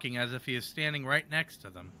talking as if he is standing right next to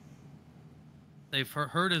them. They've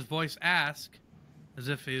heard his voice ask, as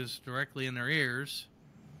if he is directly in their ears,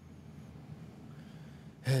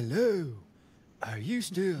 Hello, are you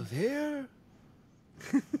still there?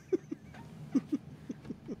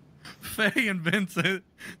 Faye and Vincent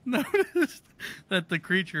noticed that the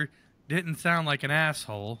creature didn't sound like an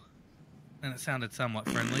asshole, and it sounded somewhat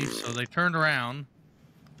friendly, so they turned around.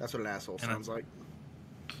 That's what an asshole sounds like.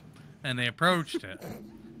 And they approached it.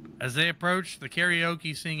 As they approached the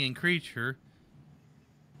karaoke singing creature,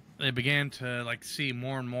 they began to see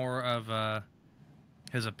more and more of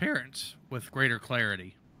his appearance with greater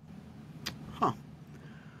clarity. Huh.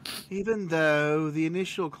 Even though the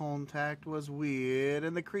initial contact was weird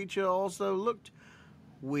and the creature also looked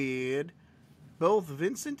weird, both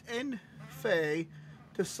Vincent and Faye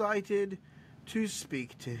decided to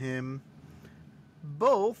speak to him.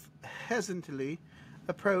 Both hesitantly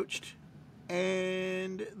approached,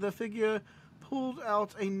 and the figure pulled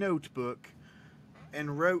out a notebook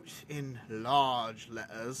and wrote in large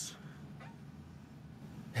letters,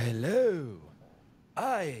 Hello,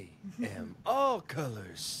 I am All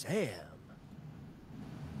Colors Sam.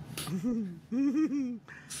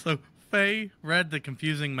 So Faye read the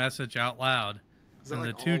confusing message out loud, Is that and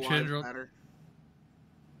like the two all lives children. matter?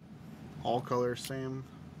 All colors, Sam.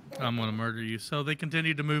 I'm going to murder you. So they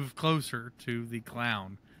continued to move closer to the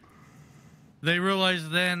clown. They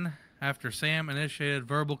realized then, after Sam initiated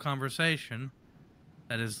verbal conversation,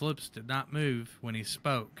 that his lips did not move when he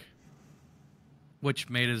spoke, which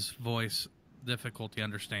made his voice difficulty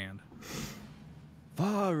understand.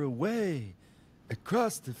 Far away,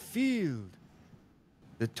 across the field,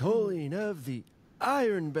 the tolling of the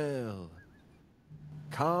iron bell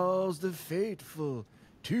calls the faithful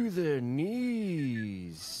to their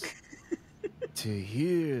knees to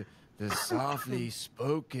hear the softly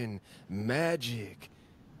spoken magic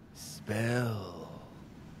spell.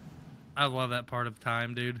 I love that part of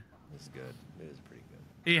time, dude. It's good. It is pretty good.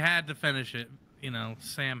 He had to finish it. You know,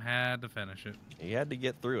 Sam had to finish it. He had to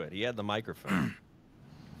get through it. He had the microphone.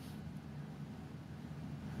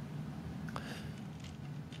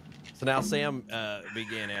 So now Sam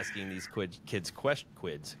began asking these kids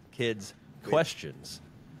questions.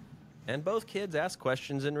 And both kids asked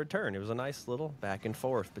questions in return. It was a nice little back and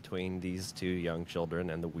forth between these two young children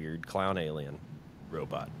and the weird clown alien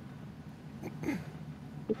robot.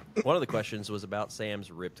 One of the questions was about Sam's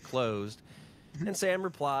ripped clothes, and Sam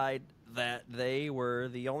replied that they were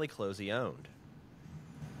the only clothes he owned.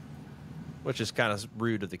 Which is kind of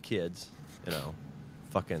rude of the kids, you know,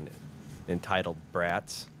 fucking entitled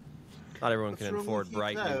brats. Not everyone can afford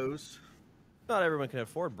bright new. Not everyone can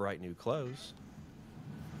afford bright new clothes.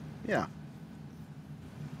 Yeah.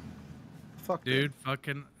 Fuck dude.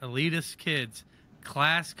 Fucking elitist kids,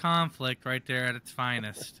 class conflict right there at its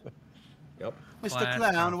finest. Yep. Mr.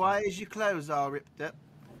 Clown, why is your clothes all ripped up?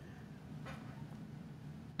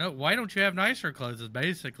 No, why don't you have nicer clothes?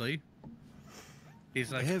 Basically,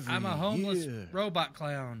 he's like, I'm a homeless robot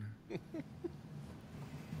clown.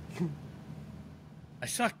 I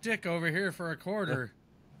suck dick over here for a quarter.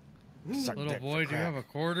 Little boy, do you have a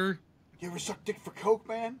quarter? You ever suck dick for coke,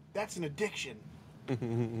 man? That's an addiction.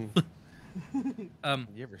 The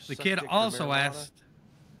kid also asked.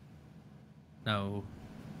 No,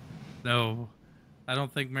 I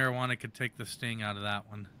don't think marijuana could take the sting out of that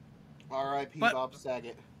one. R.I.P. Bob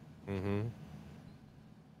Saget. Mm-hmm.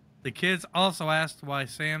 The kids also asked why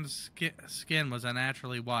Sam's skin was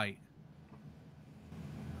unnaturally white.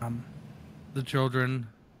 The children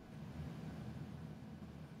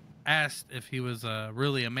asked if he was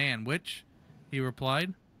really a man, which he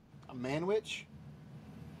replied, "A man witch?"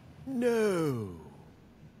 No.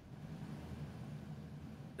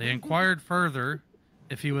 They inquired further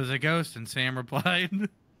if he was a ghost, and Sam replied,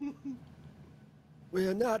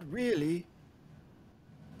 Well, not really,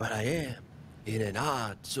 but I am in an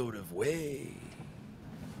odd sort of way.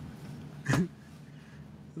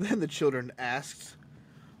 Then the children asked,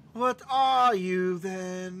 "What are you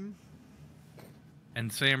then?"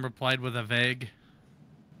 And Sam replied with a vague,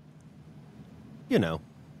 you know.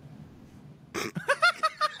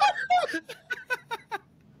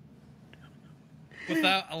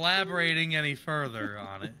 without elaborating any further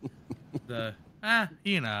on it.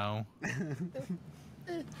 You know.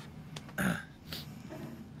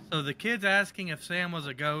 So the kids asking if Sam was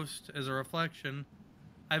a ghost is a reflection,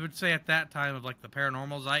 I would say at that time, of like the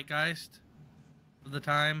paranormal zeitgeist of the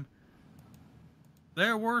time.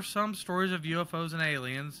 There were some stories of UFOs and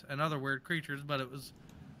aliens and other weird creatures, but it was,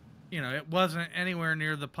 it wasn't anywhere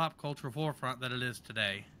near the pop culture forefront that it is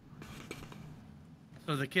today.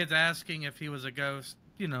 So the kids asking if he was a ghost,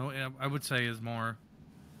 I would say is more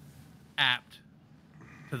apt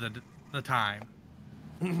to the time.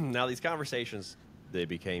 Now these conversations, they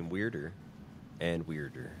became weirder and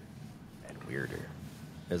weirder and weirder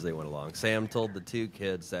as they went along. Sam told the two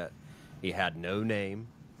kids that he had no name,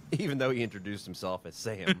 even though he introduced himself as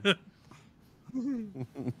Sam.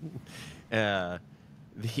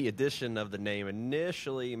 The addition of the name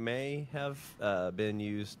initially may have been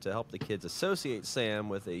used to help the kids associate Sam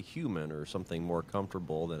with a human or something more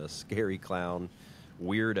comfortable than a scary clown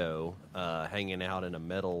weirdo hanging out in a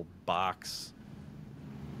metal box,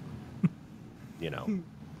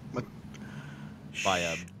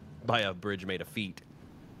 by a bridge made of feet.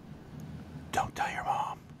 Don't tell your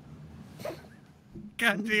mom.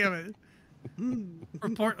 God damn it.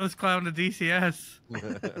 Report this clown to DCS.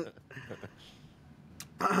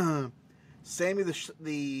 Sammy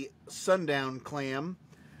the Sundown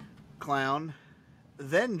Clown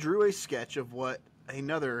then drew a sketch of what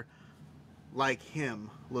another like him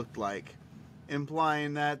looked like,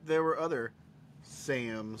 implying that there were other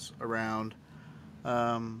Sams around.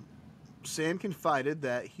 Sam confided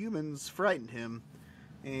that humans frightened him,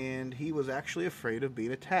 and he was actually afraid of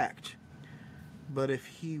being attacked. But if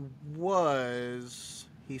he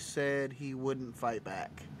said he wouldn't fight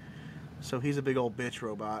back. So he's a big old bitch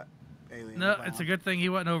robot alien. No, clown. it's a good thing he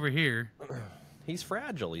wasn't over here. He's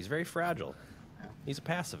fragile. He's very fragile. He's a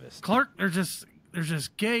pacifist. Clark, there's this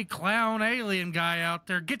gay clown alien guy out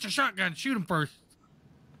there. Get your shotgun, shoot him first.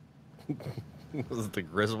 Was it the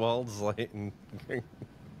Griswolds?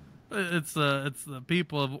 It's the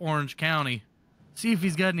people of Orange County. See if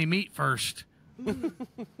he's got any meat first. We'll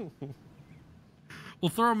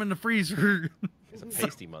throw him in the freezer. He's a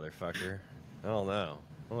pasty motherfucker. I don't know.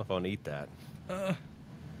 I don't know if I want to eat that.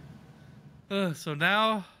 So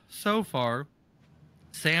now, so far,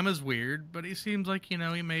 Sam is weird, but he seems like, he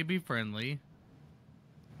may be friendly.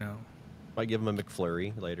 No. Might give him a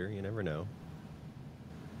McFlurry later. You never know.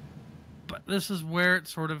 But this is where it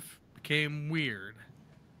sort of became weird.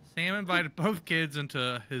 Sam invited both kids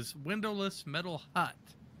into his windowless metal hut,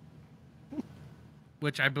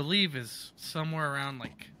 which I believe is somewhere around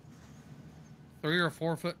like 3 or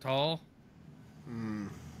 4 foot tall. And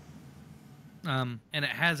it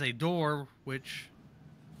has a door which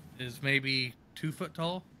is maybe 2 foot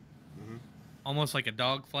tall, almost like a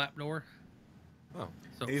dog flap door. Oh,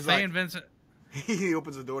 so he's Faye like, and Vincent. He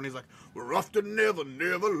opens the door and he's like, "We're off to Never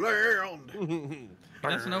Land."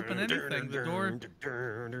 Doesn't open anything. The door.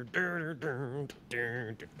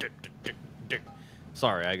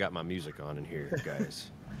 Sorry, I got my music on in here,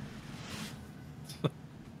 guys.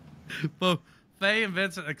 Well, Faye and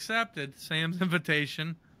Vincent accepted Sam's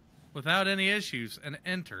invitation without any issues and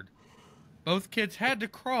entered. Both kids had to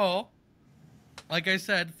crawl, like I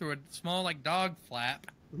said, through a small like dog flap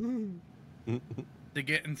to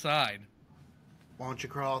get inside. Won't you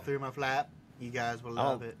crawl through my flap? You guys will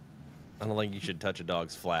love it. I don't think you should touch a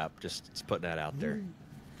dog's flap. Just putting that out there.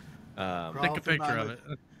 Take a picture of it.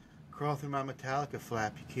 Crawl through my Metallica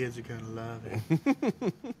flap. You kids are gonna love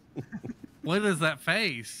it. What is that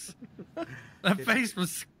face? That face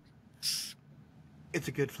was... It's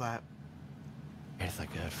a good flap. It's a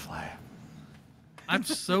good flap. I'm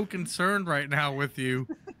so concerned right now with you.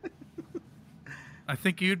 I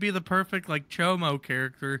think you'd be the perfect, like, Chomo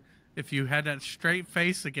character if you had that straight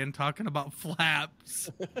face again talking about flaps.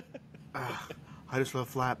 I just love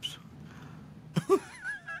flaps.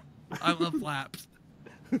 I love flaps.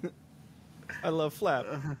 I love flap.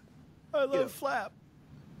 I love flap.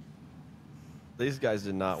 These guys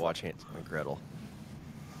did not watch Hansel and Gretel.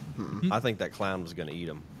 I think that clown was going to eat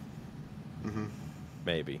them.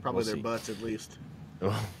 Maybe. Probably We'll their see. butts at least.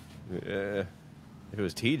 Well, if it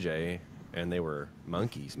was TJ and they were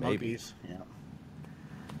monkeys, maybe. Monkeys. Yeah.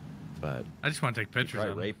 But I just want to take pictures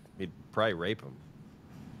of them. he'd probably rape them.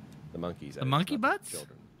 The monkeys. The monkey butts?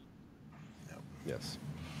 Children. Yes.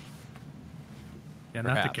 Yeah,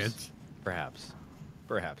 not the kids. Perhaps.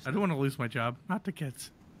 I don't want to lose my job. Not the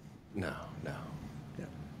kids. No. Yeah.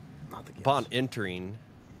 Not the kids. Upon entering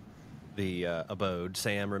the abode,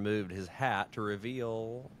 Sam removed his hat to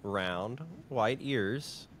reveal round white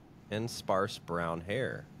ears and sparse brown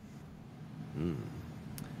hair.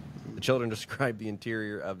 The children described the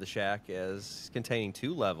interior of the shack as containing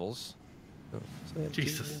 2 levels. Oh, so they have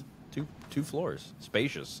Jesus. two floors,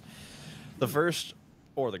 spacious. The first,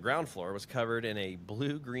 or the ground floor, was covered in a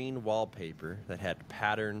blue-green wallpaper that had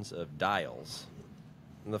patterns of dials.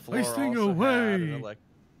 And the floor Nice thing also had away.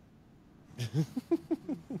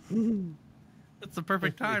 an That's the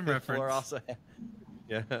perfect time The reference. floor also had,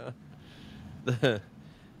 yeah.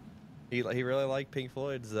 He really liked Pink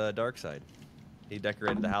Floyd's Dark Side. He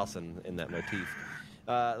decorated the house in that motif.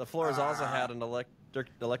 The floors also had an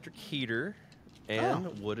electric heater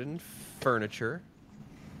and wooden furniture.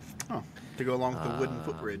 Oh, to go along with the wooden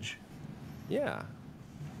footbridge. Yeah.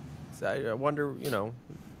 So I wonder, where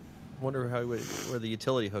the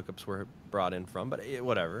utility hookups were brought in from, but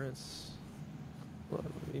whatever.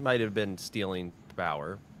 He might have been stealing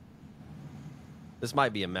power. This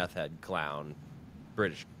might be a meth head clown,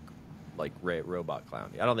 British, like robot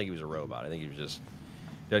clown. I don't think he was a robot. I think he was just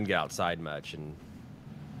doesn't get outside much and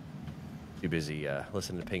too busy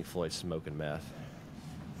listening to Pink Floyd smoking meth.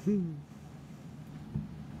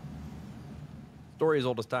 Story as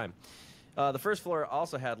old as time. The first floor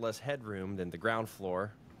also had less headroom than the ground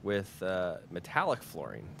floor, with metallic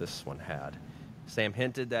flooring this one had. Sam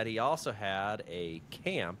hinted that he also had a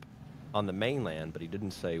camp on the mainland, but he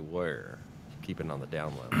didn't say where, keeping on the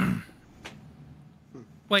down low.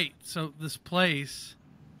 Wait, so this place,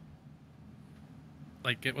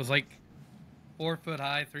 like, it was like 4 foot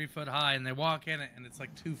high, 3 foot high, and they walk in it, and it's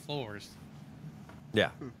like 2 floors. Yeah.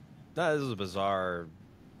 That is a bizarre...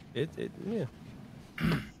 yeah.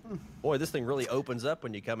 Boy, this thing really opens up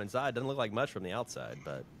when you come inside. Doesn't look like much from the outside,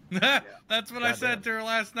 but... That's what I said to her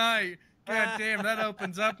last night. God damn, that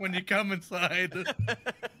opens up when you come inside.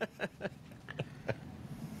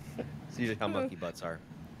 It's usually how monkey butts are.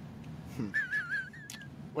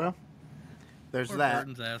 Well, there's Poor that.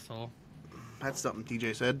 Burton's asshole. That's something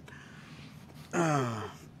TJ said.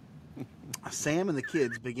 Sam and the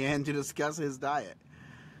kids began to discuss his diet.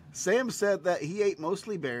 Sam said that he ate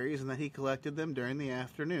mostly berries and that he collected them during the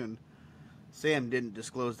afternoon. Sam didn't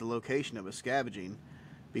disclose the location of his scavenging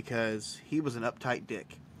because he was an uptight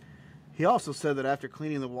dick. He also said that after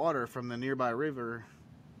cleaning the water from the nearby river,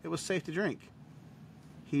 it was safe to drink.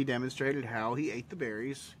 He demonstrated how he ate the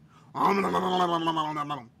berries.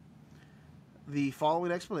 The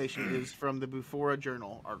following explanation is from the Bufora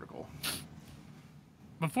Journal article.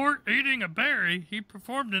 Before eating a berry, he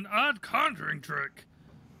performed an odd conjuring trick.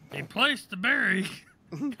 He placed the berry...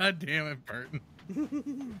 God damn it,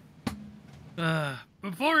 Burton.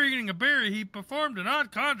 Before eating a berry, he performed an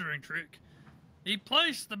odd conjuring trick. He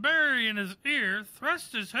placed the berry in his ear,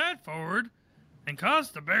 thrust his head forward, and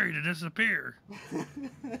caused the berry to disappear.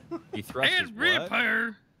 He thrust his And what?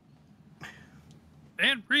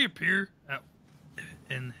 reappear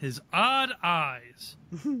in his odd eyes.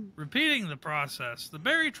 Repeating the process, the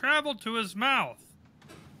berry traveled to his mouth.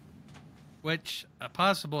 Which, a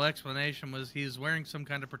possible explanation was he's wearing some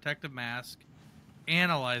kind of protective mask,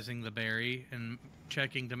 analyzing the berry, and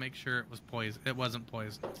checking to make sure it wasn't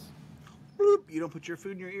poisonous. Bloop, you don't put your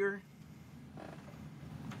food in your ear?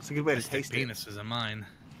 It's a good way to taste it. Penises in mine.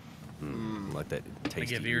 Like that I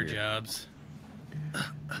tasty give ear jobs.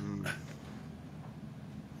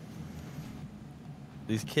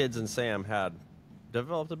 These kids and Sam had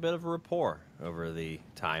developed a bit of a rapport over the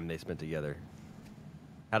time they spent together.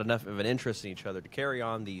 Had enough of an interest in each other to carry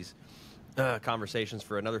on these conversations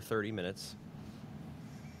for another 30 minutes.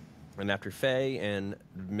 And after Faye and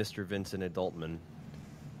Mr. Vincent Adultman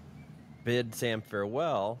bid Sam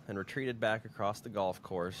farewell and retreated back across the golf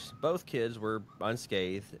course, both kids were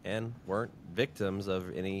unscathed and weren't victims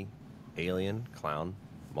of any alien clown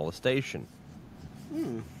molestation.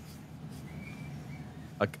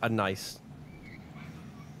 A nice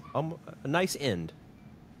end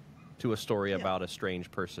to a story about a strange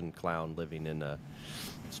person clown living in a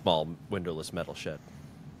small windowless metal shed.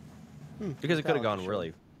 Because it could have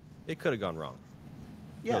gone it could have gone wrong.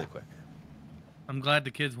 Yeah. Really quick. I'm glad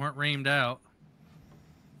the kids weren't reamed out.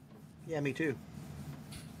 Yeah, me too.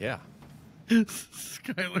 Yeah.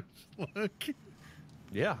 Skylar's look.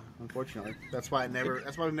 Yeah. Unfortunately, that's why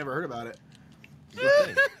we've never heard about it. Good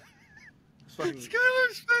thing. This fucking-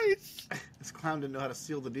 Skylar's face. This clown didn't know how to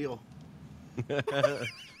seal the deal.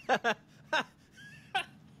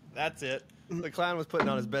 That's it. The clown was putting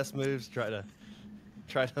on his best moves to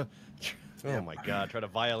try to oh my god, try to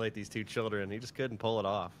violate these two children. He just couldn't pull it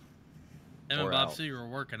off. Him Or and Bob out. C were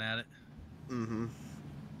working at it. Mm-hmm.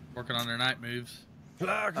 Working on their night moves.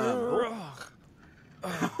 Like a rock.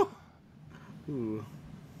 Ooh.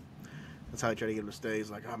 That's how I try to get him to stay. He's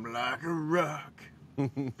like, I'm like a rock.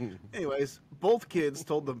 Anyways, both kids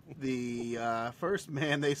told the first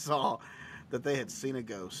man they saw that they had seen a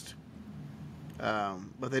ghost.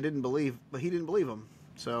 But he didn't believe him.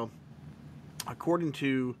 So, according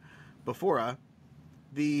to Bufora,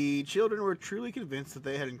 the children were truly convinced that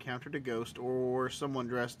they had encountered a ghost or someone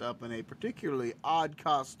dressed up in a particularly odd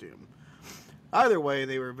costume. Either way,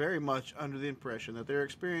 they were very much under the impression that their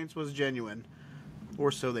experience was genuine,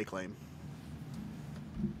 or so they claim.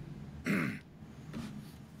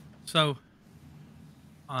 So,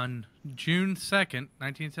 on June 2nd,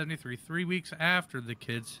 1973, 3 weeks after the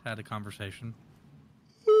kids had a conversation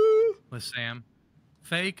with Sam,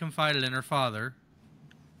 Faye confided in her father,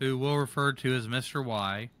 who we'll refer to as Mr.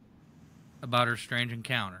 Y, about her strange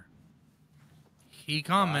encounter. He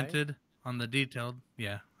commented on the detailed...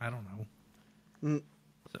 Yeah, I don't know.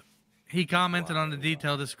 So, he commented on the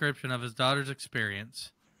detailed description of his daughter's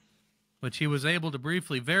experience, which he was able to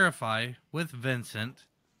briefly verify with Vincent,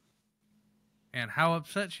 and how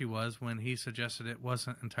upset she was when he suggested it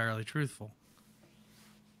wasn't entirely truthful.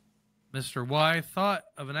 Mr. Y thought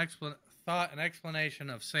an explanation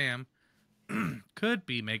of Sam could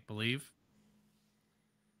be make-believe,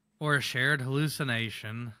 or a shared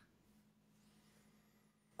hallucination,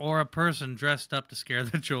 or a person dressed up to scare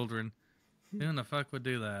the children. Who in the fuck would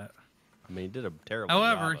do that? I mean, he did a terrible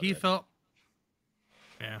However, job he felt...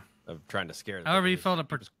 Yeah. of trying to scare them. However, he It felt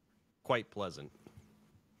was quite pleasant.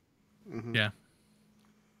 Mm-hmm. Yeah.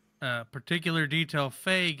 A particular detail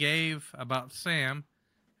Faye gave about Sam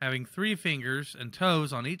having 3 fingers and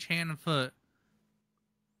toes on each hand and foot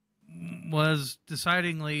was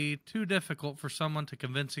decidedly too difficult for someone to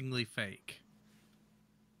convincingly fake.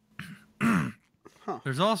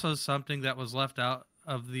 There's also something that was left out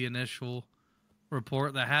of the initial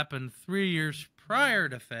report that happened 3 years prior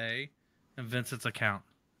to Faye and Vincent's account.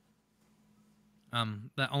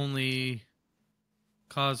 That only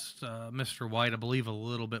caused Mr. Y to believe a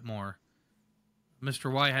little bit more.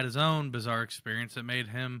 Mr. Y had his own bizarre experience that made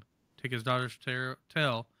him take his daughter's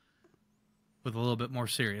tale with a little bit more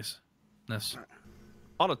seriousness.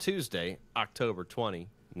 On a Tuesday, October 20,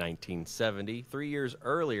 1970, 3 years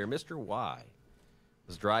earlier, Mr. Y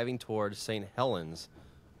was driving towards St. Helens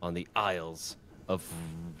on the Isles of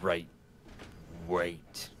Wight.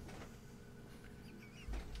 White.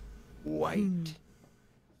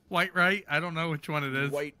 White right? I don't know which one it is.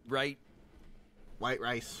 White, right. White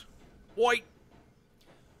rice. White.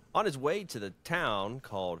 On his way to the town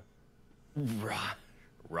called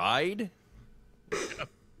Ride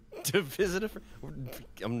to visit a friend.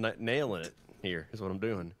 I'm not nailing it here, is what I'm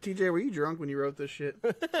doing. TJ, were you drunk when you wrote this shit?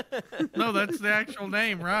 No, that's the actual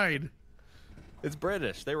name, Ride. It's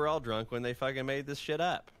British. They were all drunk when they fucking made this shit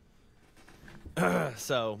up.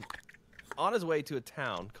 So, on his way to a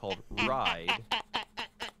town called Ride.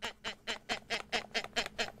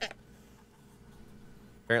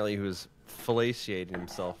 Apparently, he was fellaciating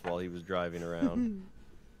himself while he was driving around.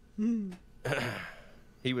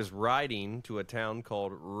 He was riding to a town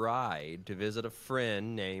called Ride to visit a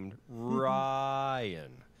friend named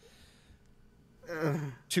Ryan.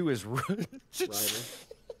 To his right,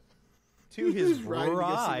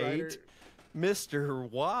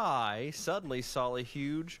 Mr. Y suddenly saw a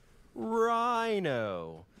huge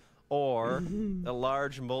rhino, or a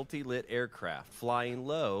large multi-lit aircraft flying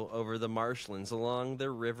low over the marshlands along the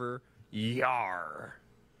river Yar.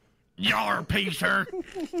 Yar, Peter!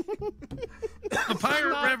 The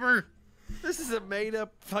Pirate River! This is a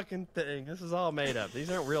made-up fucking thing. This is all made up. These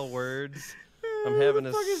aren't real words. I'm having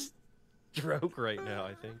a stroke right now,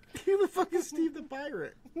 I think. Who the fuck is Steve the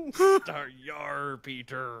Pirate? Star Yar,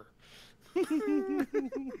 Peter.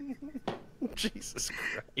 Jesus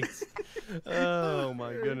Christ. Oh,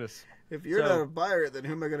 my goodness. If you're not a pirate, then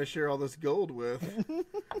who am I going to share all this gold with?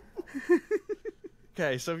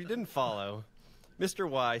 Okay, so if you didn't follow, Mr.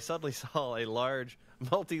 Y suddenly saw a large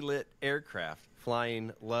multi-lit aircraft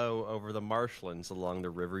flying low over the marshlands along the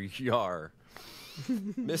river Yar.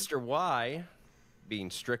 Mr. Y, being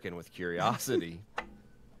stricken with curiosity,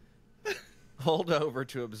 pulled over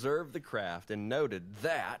to observe the craft and noted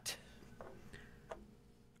that...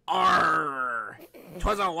 Arr!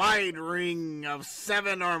 'Twas a wide ring of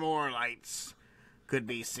 7 or more lights could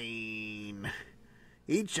be seen.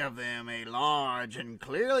 Each of them a large and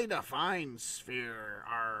clearly defined sphere.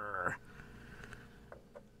 Arr!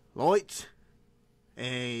 Light,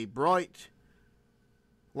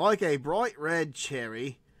 like a bright red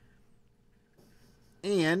cherry,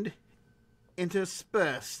 and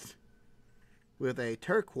interspersed with a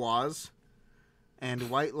turquoise and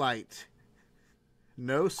white light.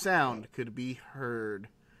 No sound could be heard.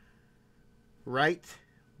 Right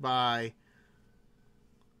by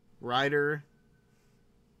rider,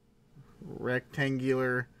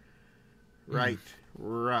 rectangular, right,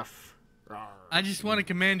 rough. I just want to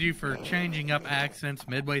commend you for changing up accents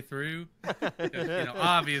midway through. 'Cause,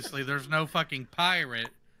 obviously there's no fucking pirate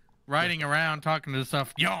riding around talking to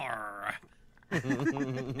stuff, yar,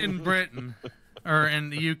 in Britain or in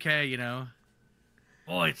the UK,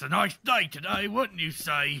 Boy, it's a nice day today, wouldn't you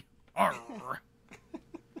say? Arr.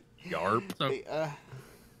 Yarp. So,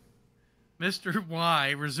 Mr. Y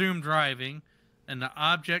resumed driving, and the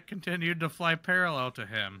object continued to fly parallel to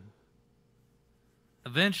him,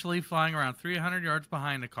 eventually flying around 300 yards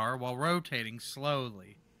behind the car while rotating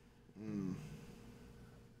slowly.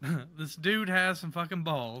 This dude has some fucking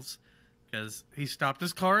balls, because he stopped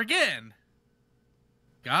his car again,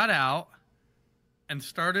 got out, and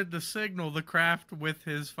started to signal the craft with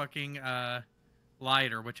his fucking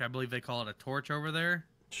lighter, which I believe they call it a torch over there.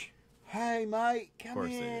 Hey, mate, come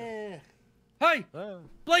here. Hey,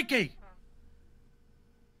 Blakey!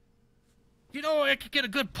 I could get a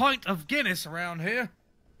good pint of Guinness around here.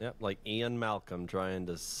 Yep, like Ian Malcolm trying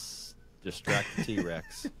to distract the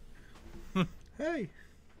T-Rex. Hey.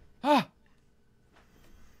 Ah!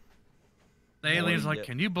 The alien's like,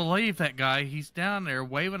 can you believe that guy? He's down there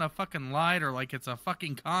waving a fucking lighter like it's a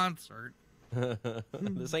fucking concert.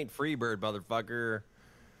 This ain't Freebird, motherfucker.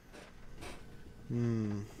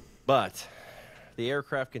 But the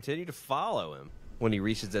aircraft continued to follow him. When he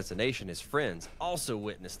reached his destination, his friends also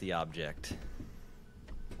witnessed the object.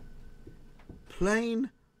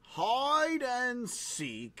 Playing hide and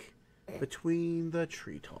seek between the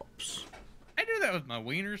treetops. I do that with my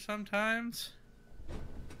wiener sometimes.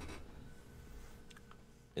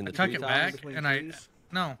 In the I tuck it treetops? back and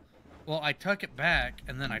I tuck it back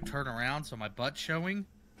and then I turn around so my butt's showing.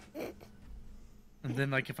 And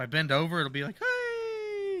then if I bend over, it'll be like,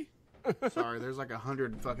 hey! Sorry, there's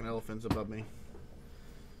 100 fucking elephants above me.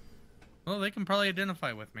 Well, they can probably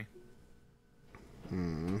identify with me.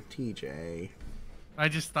 TJ. I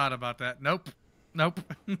just thought about that. Nope.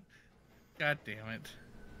 God damn it.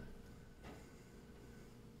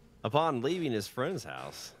 Upon leaving his friend's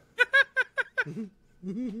house,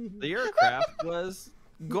 The aircraft was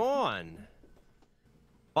gone.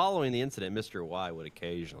 Following the incident, Mr. Y would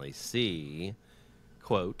occasionally see,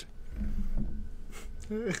 quote,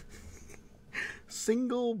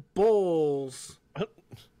 single bowls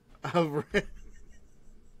of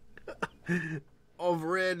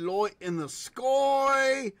red light in the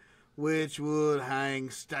sky, which would hang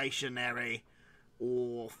stationary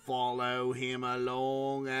or follow him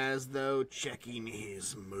along as though checking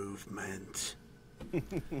his movement.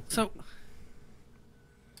 So,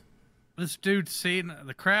 this dude seen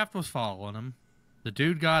the craft was following him. The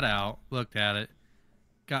dude got out, looked at it,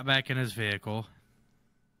 got back in his vehicle,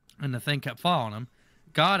 and the thing kept following him.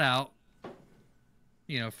 Got out,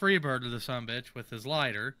 freebirded the sumbitch with his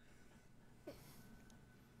lighter.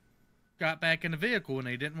 Got back in the vehicle and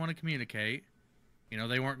they didn't want to communicate.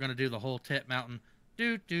 They weren't going to do the whole tip mountain.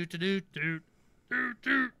 Doot, doot, doot, doot, doot,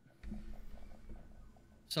 doot.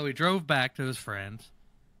 So he drove back to his friends.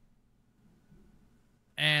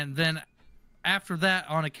 And then after that,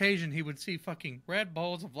 on occasion, he would see fucking red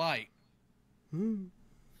balls of light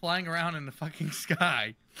flying around in the fucking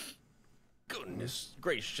sky. goodness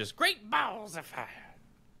gracious, great balls of fire.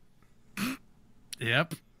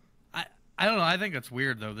 Yep. I don't know. I think it's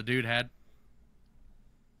weird, though. The dude had...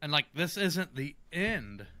 And, this isn't the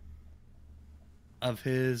end of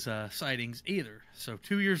his sightings either. So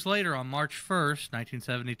 2 years later, on March 1st,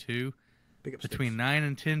 1972, between 9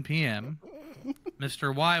 and 10 p.m.,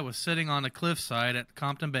 Mr. Y was sitting on a cliffside at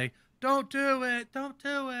Compton Bay. Don't do it! Don't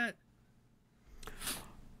do it!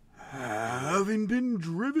 Having been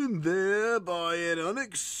driven there by an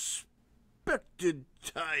unexpected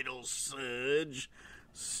tidal surge,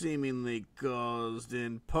 seemingly caused,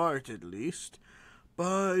 in part at least,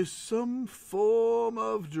 by some form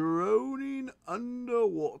of droning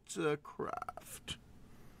underwater craft.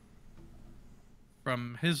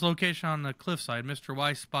 From his location on the cliffside, Mr.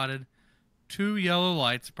 Y spotted 2 yellow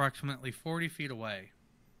lights approximately 40 feet away.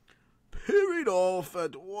 Peering off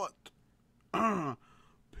at what?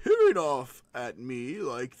 Peering off at me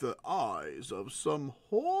like the eyes of some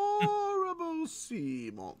horrible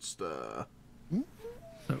sea monster.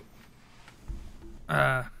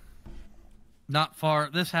 Not far.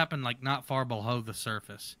 This happened not far below the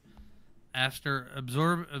surface. After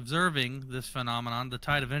observing this phenomenon, the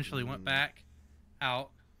tide eventually went back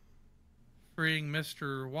out, freeing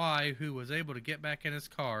Mr. Y, who was able to get back in his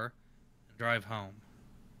car and drive home.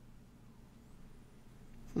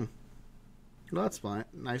 Well, that's fine.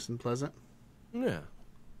 Nice and pleasant. Yeah.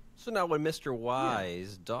 So now when Mr.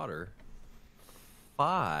 Y's daughter,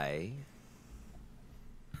 Phi...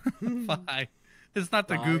 Phi. It's not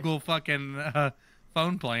the Google fucking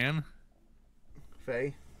phone plan.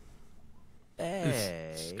 Faye.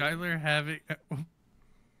 Hey. Skylar having...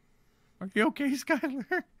 Are you okay,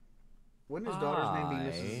 Skylar? Wouldn't his daughter's name be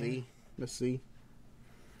Mrs. Z? Miss C?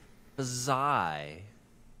 Fazai.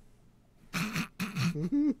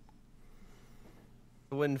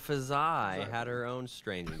 When Fazai had her own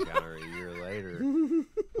strange encounter a year later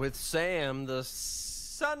with Sam, the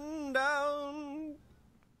Sundown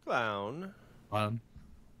Clown,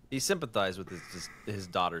 he sympathized with his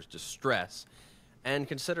daughter's distress and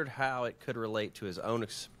considered how it could relate to his own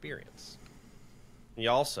experience. He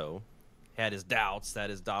also had his doubts that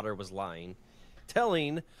his daughter was lying,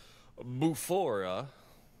 telling Bufora,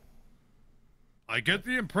 I get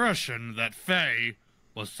the impression that Faye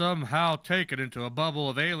was somehow taken into a bubble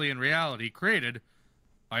of alien reality created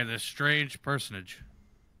by this strange personage.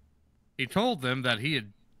 He told them that he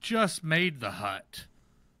had just made the hut.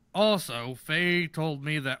 Also, Faye told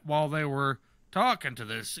me that while they were talking to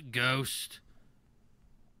this ghost,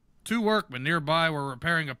 2 workmen nearby were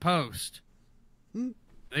repairing a post.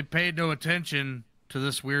 They paid no attention to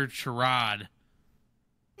this weird charade.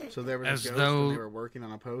 So there was As a ghost though- when they were working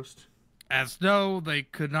on a post? As though they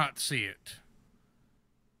could not see it.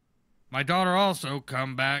 My daughter also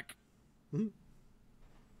come back.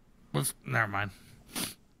 Never mind.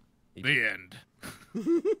 The end.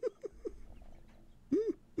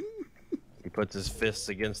 he puts his fists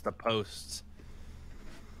against the posts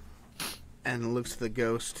And looks at the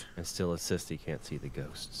ghost. and still insists he can't see the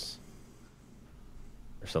ghosts.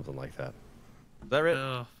 Or something like that. Is that it?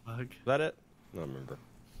 Oh, fuck. Is that it? I don't remember.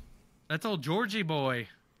 That's old Georgie boy.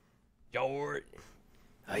 George.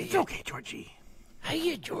 It's okay, Georgie.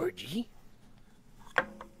 Hiya, Georgie.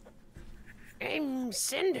 I'm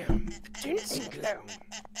Sundown Clown.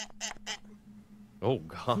 Oh,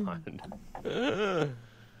 God. I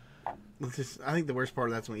think the worst part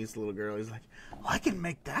of that's when he eats the little girl. He's like, oh, I can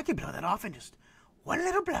blow that off in just one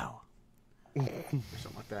little blow. Or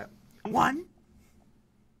something like that. 1,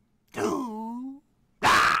 2,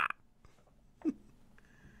 ah!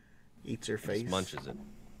 Eats her face. Just munches it.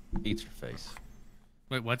 Eats her face.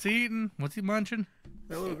 Wait, what's he eating? What's he munching?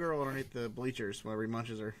 That little girl underneath the bleachers whenever he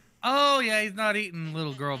munches her. Oh, yeah, he's not eating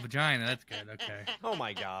little girl vagina. That's good, okay. Oh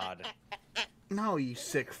my god. No, you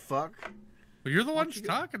sick fuck. Well, you're the ones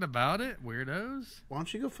talking about it, weirdos. Why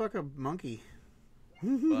don't you go fuck a monkey?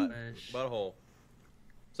 Butthole.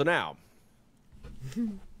 So now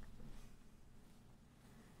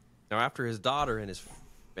after his daughter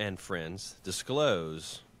and friends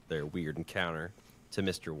disclose their weird encounter to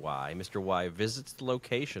Mr. Y, Mr. Y visits the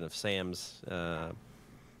location of Sam's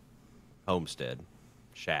homestead,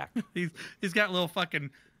 shack. He's got a little fucking,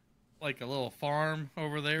 like a little farm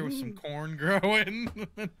over there with some corn growing.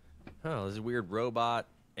 Oh, there's weird robot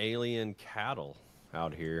alien cattle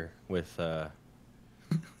out here with the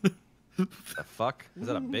fuck? Is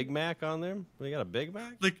that a Big Mac on them? They got a Big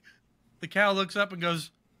Mac? The cow looks up and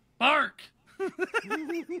goes, bark!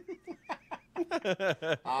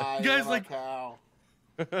 Guys like, cow.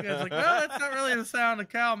 You guys like, well, that's not really the sound a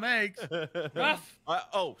cow makes. Ruff.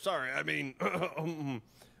 Oh, sorry. I mean,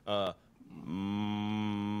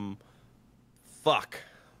 fuck.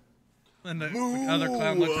 And the other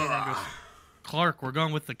clown looks over and goes, Clark, we're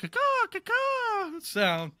going with the caw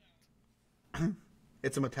sound.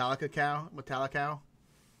 It's a Metallica cow. Metallica cow.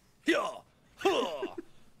 Yeah.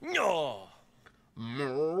 No.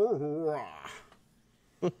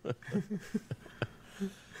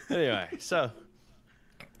 Anyway, so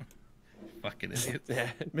fucking idiots.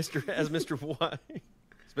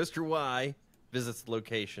 Mr. Y visits the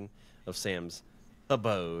location of Sam's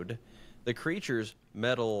abode. The creature's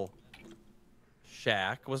metal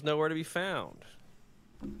shack was nowhere to be found,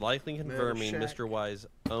 likely confirming Mr. Y's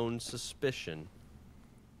own suspicion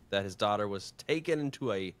that his daughter was taken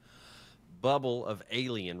into a bubble of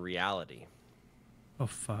alien reality. Oh,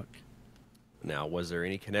 fuck. Now, was there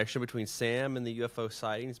any connection between Sam and the UFO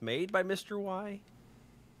sightings made by Mr. Y?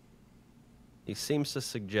 He seems to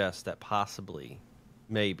suggest that possibly,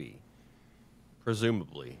 maybe,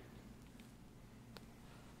 presumably,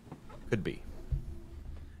 could be.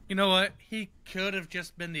 You know what? He could have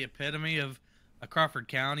just been the epitome of a Crawford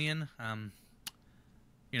Countyan,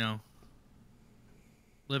 you know,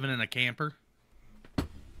 living in a camper.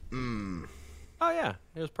 Mm. Oh, yeah.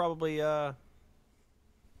 It was probably, yeah.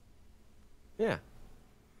 You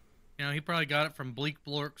know, he probably got it from Bleak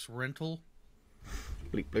Blork's rental.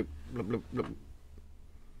 Bleep, bleep, bleep, bleep, bleep.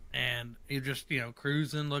 And he just, you know,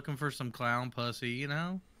 cruising, looking for some clown pussy, you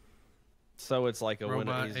know? So it's like a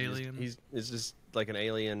robot alien. It's just like an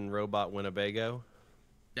alien robot Winnebago.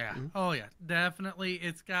 Yeah. Mm-hmm. Oh, yeah. Definitely.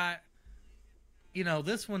 It's got, you know,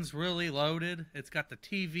 this one's really loaded. It's got the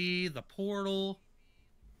TV, the portal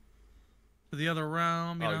to the other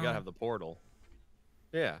realm. You know? You gotta have the portal.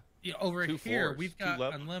 Yeah. Yeah, over here, floors, we've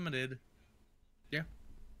got unlimited. Yeah.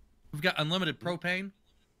 We've got unlimited propane.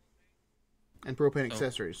 And propane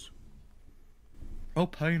accessories.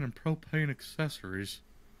 Propane and propane accessories.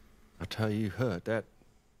 I tell you what, that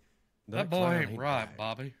boy ain't right,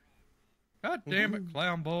 Bobby. God damn it,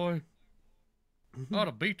 clown boy. Ought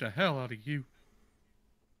to beat the hell out of you.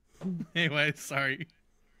 Anyway, sorry.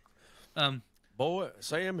 Boy,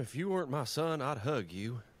 Sam, if you weren't my son, I'd hug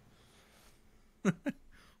you.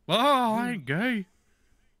 Oh, I ain't gay.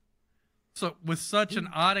 So, with such an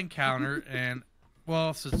odd encounter, and, well,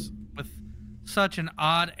 with such an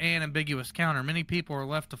odd and ambiguous counter, many people are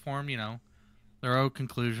left to form, you know, their own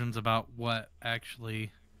conclusions about what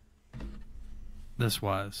actually this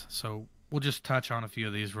was. So, we'll just touch on a few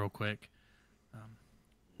of these real quick.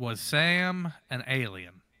 Was Sam an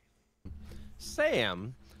alien?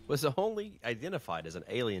 Sam was only identified as an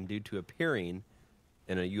alien due to appearing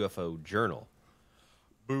in a UFO journal.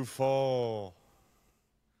 Buffon.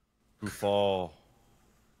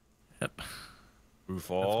 Yep.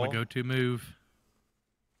 Buffon. That's my go-to move.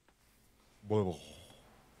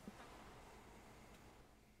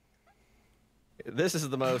 This is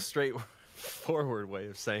the most straightforward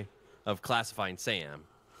way of classifying Sam.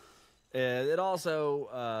 It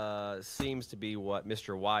also seems to be what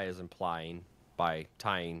Mr. Y is implying by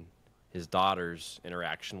tying his daughter's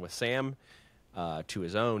interaction with Sam to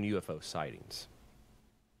his own UFO sightings.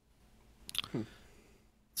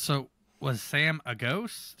 So, was Sam a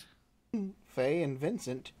ghost? Faye and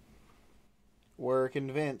Vincent were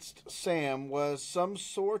convinced Sam was some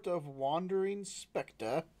sort of wandering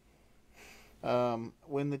specter.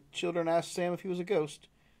 When the children asked Sam if he was a ghost,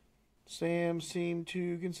 Sam seemed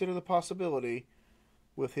to consider the possibility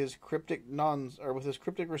with his cryptic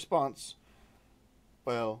response.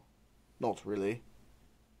 Well, not really.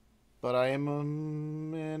 But I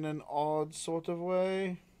am in an odd sort of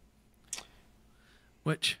way.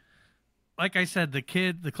 Which, like I said, the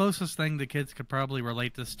closest thing the kids could probably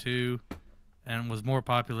relate this to, and was more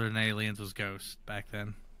popular than Aliens, was Ghost back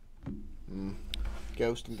then.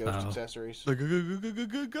 Ghost and Ghost accessories.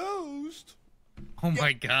 Ghost. Oh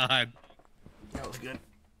my god. That was good.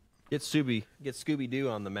 Get Scooby-Doo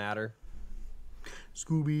on the matter.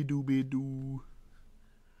 Scooby-Dooby-Doo.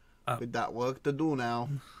 We got work to do now.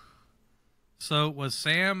 So was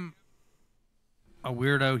Sam a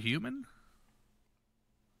weirdo human?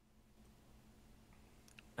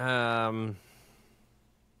 I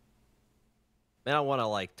don't want to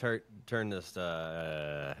like turn this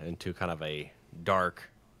into kind of a dark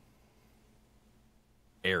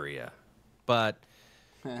area, but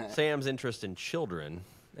Sam's interest in children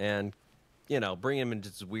and bring him into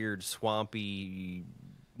this weird swampy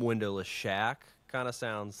windowless shack kind of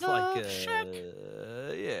sounds like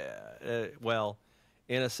well,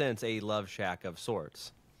 in a sense, a love shack of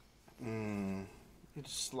sorts.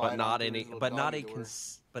 But not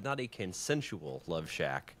a consensual love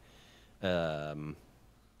shack. But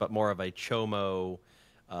more of a chomo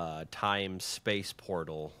time space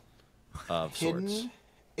portal of sorts.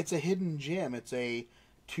 It's a hidden gem. It's a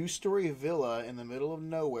 2-story villa in the middle of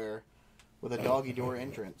nowhere with a doggy door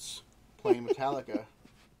entrance, playing Metallica.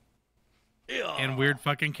 And weird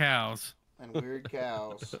fucking cows. And weird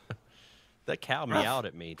cows. That cow meowed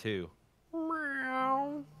at me too.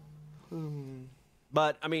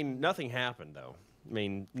 But I mean, nothing happened though. I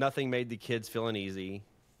mean, nothing made the kids feel uneasy.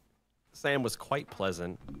 Sam was quite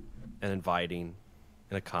pleasant and inviting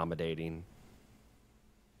and accommodating.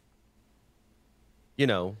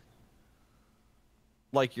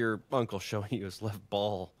 Like your uncle showing you his left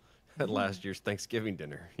ball at last year's Thanksgiving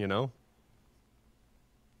dinner,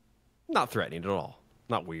 Not threatening at all.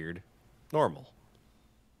 Not weird. Normal.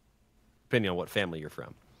 Depending on what family you're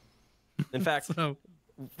from. In fact,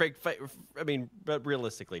 but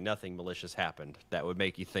realistically, nothing malicious happened that would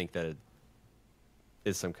make you think that it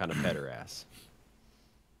is some kind of pederast.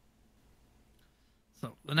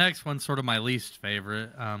 So the next one's sort of my least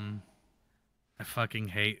favorite. I fucking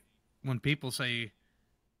hate when people say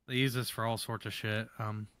they use this for all sorts of shit.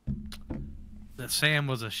 That Sam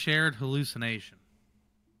was a shared hallucination.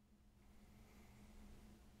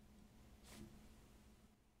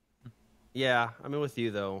 Yeah, I'm with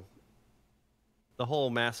you though. The whole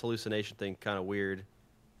mass hallucination thing kind of weird.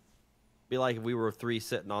 Be like if we were 3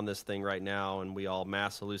 sitting on this thing right now and we all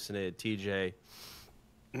mass hallucinated TJ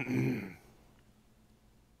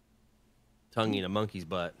tonguing a monkey's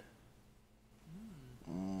butt.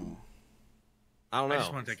 I don't know. I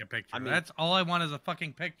just want to take a picture. That's all I want is a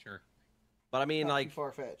fucking picture. But I mean, like,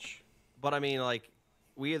 far-fetched. But I mean, like,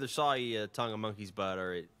 we either saw you tongue a monkey's butt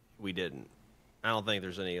or we didn't. I don't think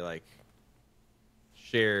there's any like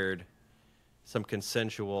shared, some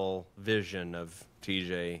consensual vision of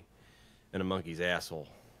TJ and a monkey's asshole.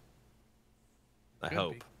 I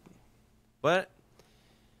hope. But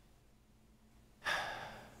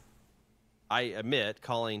I admit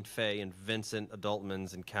calling Faye and Vincent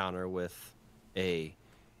Adultman's encounter with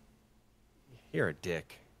you're a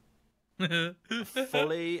dick.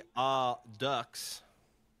 Fully ducks.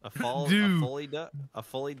 A fully duck.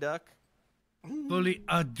 Fully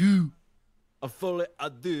ado. A fully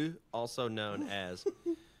ado, also known as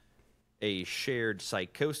a shared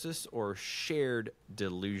psychosis or shared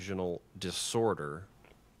delusional disorder,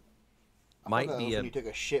 might be when you took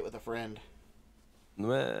a shit with a friend.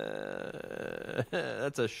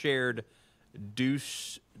 That's a shared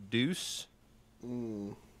deuce.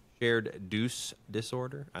 Shared deuce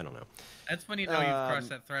disorder? I don't know. That's when you know you've crossed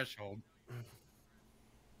that threshold.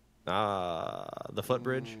 The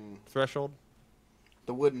footbridge threshold?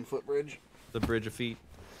 The wooden footbridge? The bridge of feet.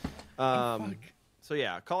 So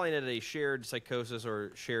yeah, calling it a shared psychosis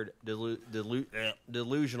or shared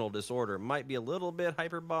delusional disorder might be a little bit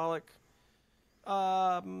hyperbolic. We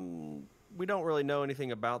don't really know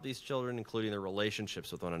anything about these children, including their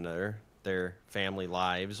relationships with one another, their family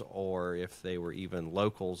lives, or if they were even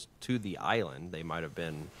locals to the island. They might have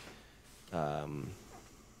been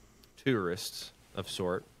tourists of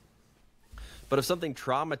sort. But if something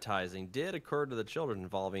traumatizing did occur to the children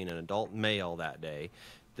involving an adult male that day,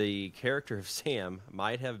 the character of Sam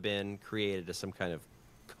might have been created as some kind of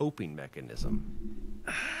coping mechanism.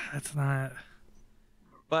 That's not...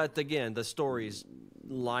 But again, the stories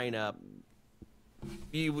line up.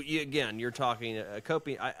 You're talking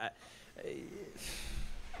coping...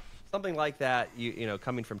 something like that, you know,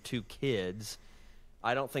 coming from 2 kids,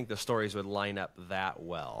 I don't think the stories would line up that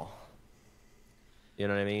well. You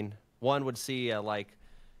know what I mean? One would see I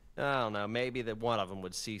don't know, maybe that one of them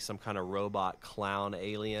would see some kind of robot clown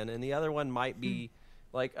alien, and the other one might be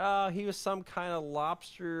Like, he was some kind of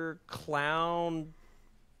lobster clown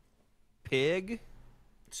pig,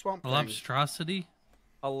 Swamp A thing. lobstrosity?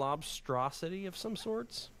 a lobstrosity of some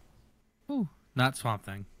sorts. Ooh, not Swamp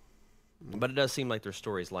Thing. But it does seem like their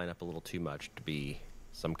stories line up a little too much to be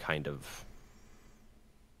some kind of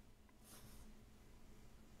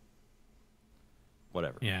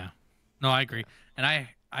whatever. Yeah. No, I agree. And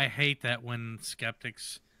I hate that when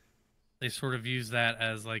skeptics, they sort of use that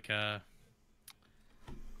as like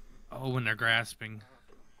when they're grasping.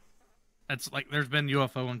 That's like, there's been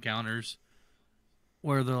UFO encounters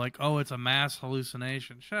where they're like, oh, it's a mass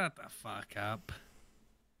hallucination. Shut the fuck up.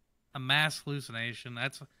 A mass hallucination.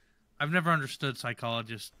 I've never understood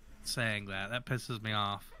psychologists saying that. That pisses me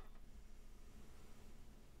off.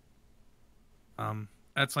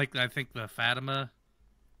 That's like, I think the Fatima.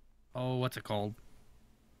 Oh, what's it called?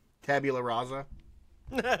 Tabula rasa.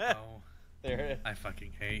 Oh, There. I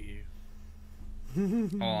fucking hate you.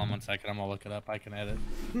 Hold on 1 second. I'm gonna look it up. I can edit.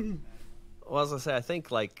 Well, as I say, I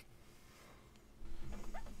think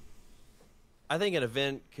an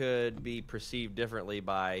event could be perceived differently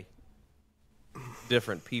by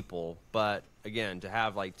different people, but again, to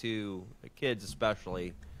have like two kids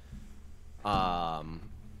especially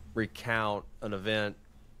recount an event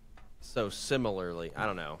so similarly, I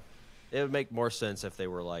don't know. It would make more sense if they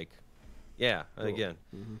were like, yeah, again.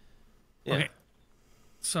 Mm-hmm. Yeah. Okay.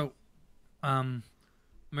 So, the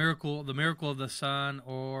miracle of the sun,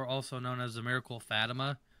 or also known as the miracle of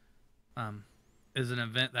Fatima, is an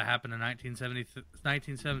event that happened in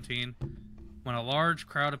 1917 when a large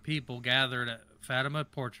crowd of people gathered at Fatima,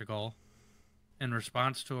 Portugal, in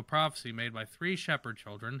response to a prophecy made by 3 shepherd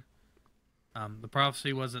children. The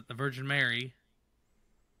prophecy was that the Virgin Mary,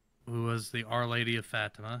 who was the Our Lady of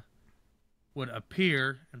Fatima, would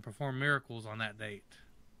appear and perform miracles on that date.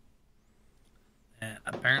 And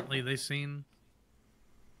apparently they seen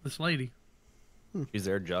this lady. She's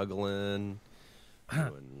there juggling,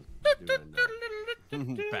 doing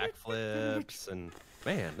backflips, and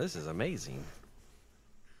man, this is amazing.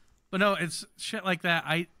 But no, it's shit like that.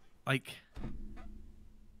 I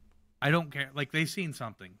don't care. Like, they seen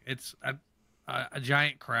something. It's a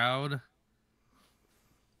giant crowd.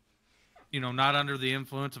 You know, not under the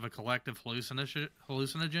influence of a collective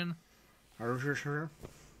hallucinogen.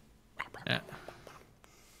 Yeah.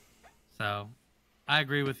 So, I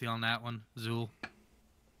agree with you on that one, Zool.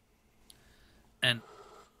 And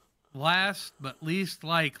last but least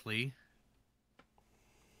likely,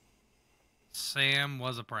 Sam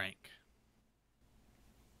was a prank.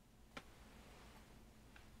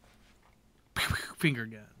 Finger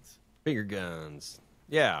guns. Finger guns.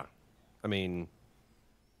 Yeah. I mean,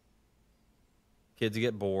 kids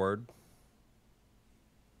get bored.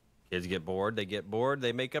 They get bored.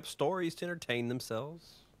 They make up stories to entertain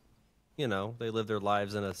themselves. You know, they live their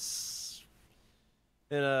lives in a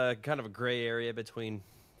kind of a gray area between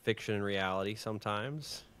fiction and reality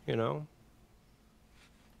sometimes, you know.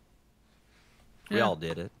 We all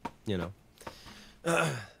did it, you know.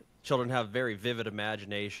 Children have very vivid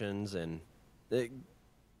imaginations, and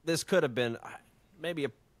this could have been maybe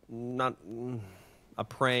not a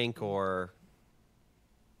prank, or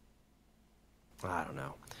I don't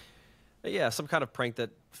know. But yeah, some kind of prank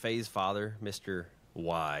that Faye's father, Mr.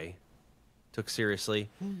 Y, took seriously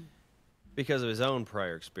because of his own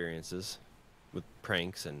prior experiences with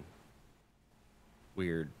pranks and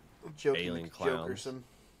weird alien clowns. Jokerson.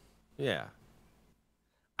 Yeah.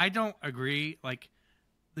 I don't agree. Like,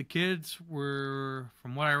 the kids were,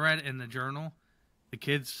 from what I read in the journal, the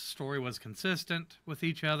kids' story was consistent with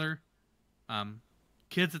each other.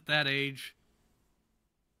 Kids at that age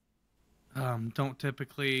don't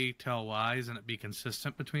typically tell lies and it be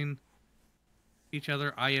consistent between each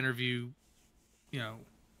other. I interview,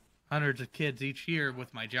 hundreds of kids each year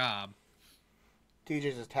with my job.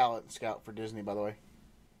 TJ's a talent scout for Disney, by the way.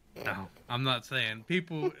 No, I'm not saying.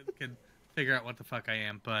 People can figure out what the fuck I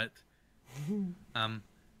am, but I'm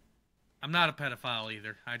not a pedophile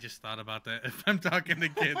either. I just thought about that if I'm talking to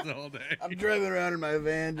kids all day. I'm driving around in my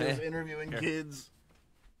van just interviewing kids.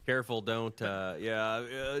 Careful, don't.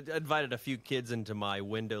 I invited a few kids into my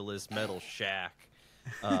windowless metal shack.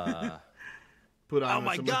 Put on Oh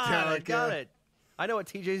my some god, I Metallica. got it. I know what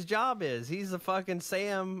TJ's job is. He's the fucking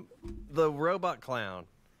Sam, the robot clown.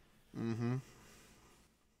 Mm-hmm.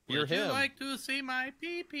 You're Would him. you like to see my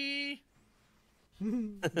pee-pee?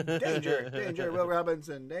 Danger, Will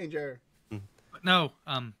Robinson, danger. But no,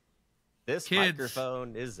 This kids.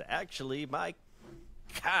 microphone is actually my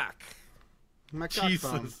cock. My cock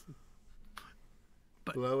phone. Jesus.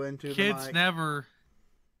 But Blow into the kids mic. never,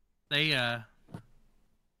 they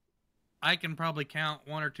I can probably count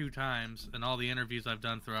 1 or 2 times in all the interviews I've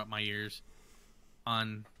done throughout my years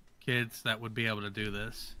on kids that would be able to do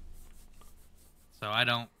this. So I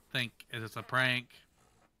don't think it's a prank.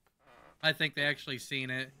 I think they actually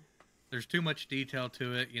seen it. There's too much detail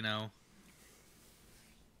to it, you know.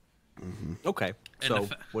 Okay. So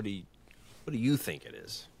what do you think it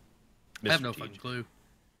is? I have no Mr. fucking TJ? clue.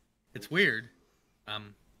 It's weird.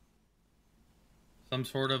 Some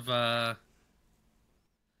sort of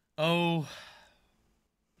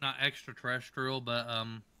not extraterrestrial, but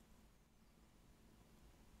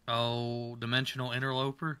dimensional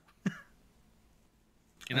interloper.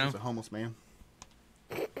 You know, He's a homeless man.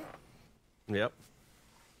 Yep.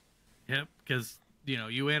 Yep, because you know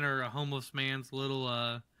you enter a homeless man's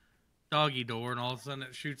little doggy door, and all of a sudden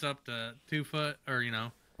it shoots up to 2 foot, or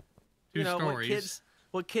two stories.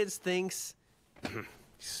 What kids thinks.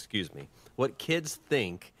 Excuse me. What kids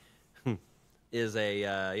think is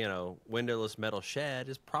a windowless metal shed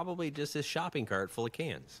is probably just his shopping cart full of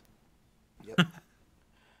cans. Yep.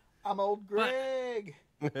 I'm old Greg.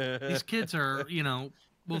 These kids are,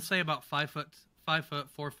 we'll say about 5 foot,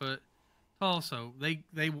 4 foot tall. So they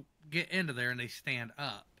get into there and they stand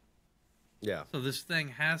up. Yeah. So this thing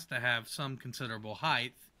has to have some considerable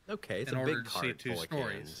height. Okay, it's in a order big to see cart 2 full of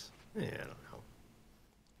stories. cans. Yeah, I don't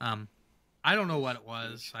know. I don't know what it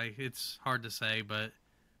was. It's hard to say, but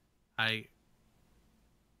I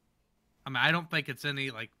don't think it's any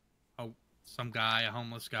some guy, a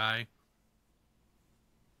homeless guy.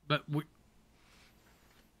 But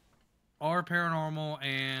our paranormal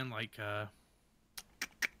and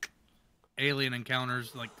alien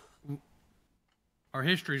encounters, our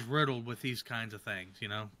history's riddled with these kinds of things,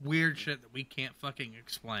 weird shit that we can't fucking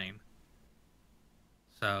explain.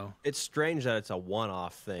 So It's strange that it's a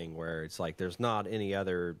one-off thing where it's like there's not any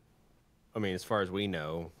other. I mean, as far as we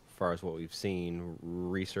know, as far as what we've seen,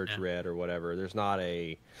 research read or whatever, there's not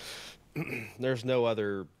a. There's no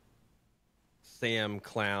other Sam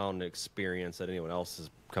Clown experience that anyone else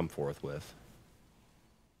has come forth with.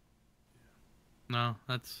 no,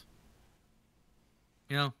 that's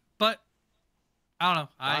but I don't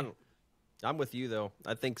know. I'm with you though.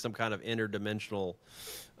 I think some kind of interdimensional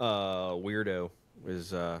weirdo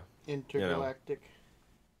is Intergalactic.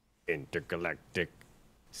 Intergalactic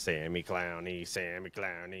Sammy Clowny.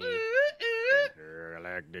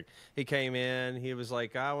 Intergalactic. He came in. He was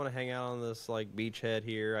like, I want to hang out on this beachhead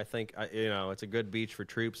here. I think it's a good beach for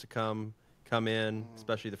troops to come in,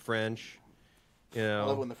 especially the French. I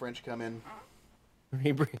love when the French come in.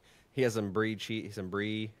 He has some brie cheese, some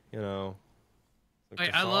brie. Hey,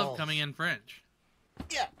 I love coming in French.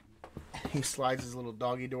 Yeah. He slides his little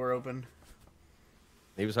doggy door open.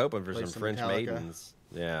 He was hoping for Play some some French Metallica. maidens.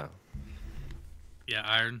 Yeah. Yeah,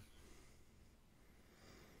 Iron.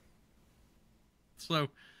 So,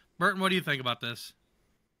 Burton, what do you think about this?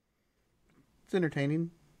 It's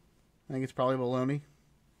entertaining. I think it's probably baloney.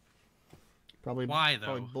 Probably Why,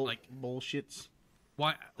 though? Probably bullshits.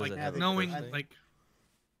 Why? Does it have a Knowing, first name?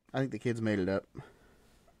 I think the kids made it up.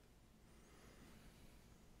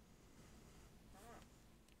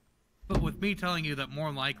 But with me telling you that more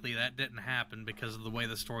than likely that didn't happen because of the way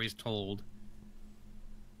the story's told.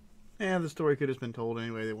 Yeah, the story could have been told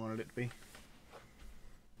any way they wanted it to be.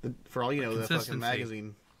 For all you know, the fucking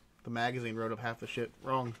magazine wrote up half the shit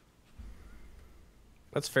wrong.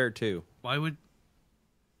 That's fair too. Why would?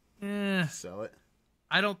 Yeah, Sell it.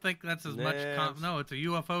 I don't think that's as much. Nah. No, it's a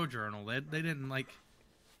UFO journal. They didn't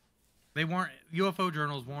They weren't UFO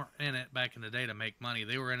journals weren't in it back in the day to make money.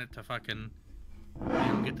 They were in it to fucking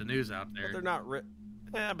get the news out there. But they're not written.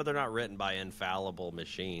 Yeah, but they're not written by infallible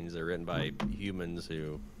machines. They're written by humans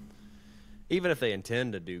who, even if they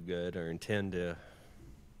intend to do good or intend to,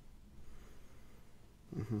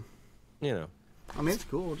 I mean, it's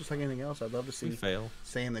cool, just like anything else. I'd love to see fail.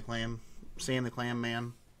 Sam the Clam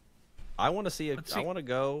Man. I want to see. I want to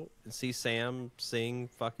go and see Sam sing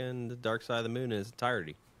fucking "The Dark Side of the Moon" in its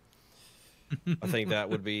entirety. I think that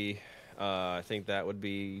would be.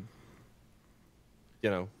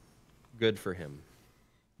 Good for him.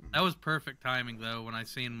 That was perfect timing, though, when I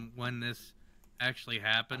seen when this actually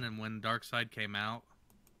happened and when Dark Side came out.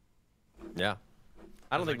 Yeah,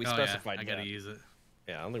 I don't think we specified I that. gotta use it.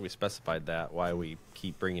 Yeah, I don't think we specified that. Why we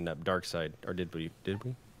keep bringing up Dark Side, or did we? Did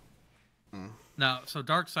we? No, so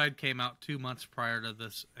Dark Side came out 2 months prior to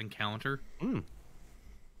this encounter. Mm.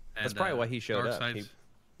 That's probably why he showed up.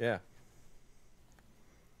 Yeah.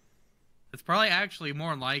 It's probably actually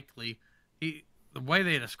more likely the way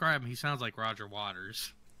they describe him, he sounds like Roger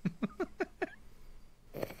Waters.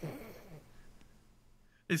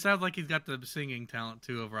 It sounds like he's got the singing talent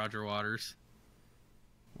too of Roger Waters.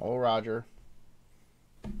 Oh, Roger.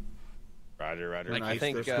 Roger. They're Like, nice. I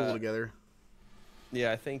think They're cool together.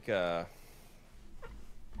 Yeah, I think. Yeah,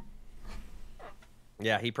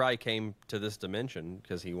 he probably came to this dimension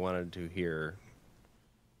because he wanted to hear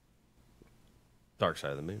Dark Side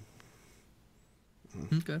of the Moon.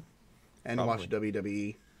 Okay. And Probably. watch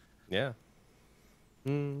WWE. Yeah.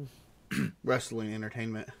 Wrestling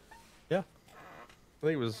entertainment. Yeah. I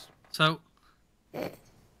think it was. So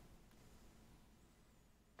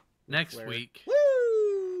next Flair. week Woo!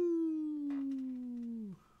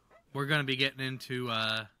 we're going to be getting into.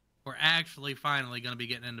 We're actually finally going to be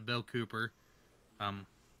getting into Bill Cooper.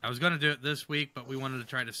 I was going to do it this week, but we wanted to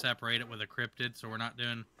try to separate it with a cryptid, so we're not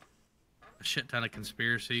doing a shit ton of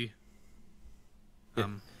conspiracy.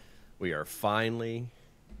 We are finally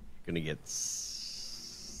going to get so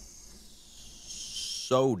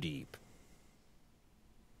deep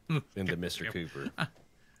into Mr. Cooper.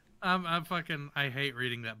 I hate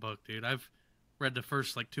reading that book, dude. I've read the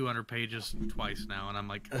first 200 pages twice now, and I'm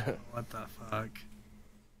like, oh, what the fuck?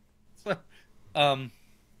 So,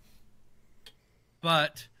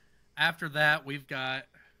 but after that, we've got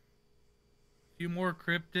a few more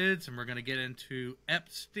cryptids, and we're gonna get into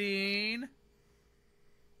Epstein,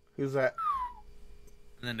 Who's that?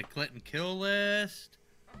 and then the Clinton kill list.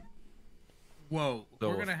 Whoa, So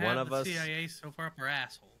we're gonna if one have of the us- CIA so far up our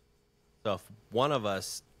asshole. So if one of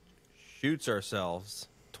us shoots ourselves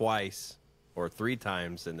twice or 3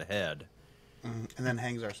 times in the head And then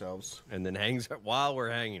hangs ourselves. and then hangs while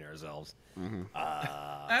we're hanging ourselves,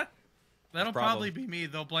 That'll probably be me.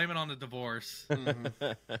 They'll blame it on the divorce.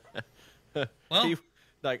 Well, he,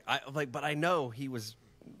 but I know he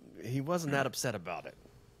wasn't that upset about it.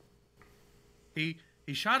 He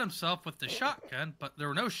shot himself with the shotgun, but there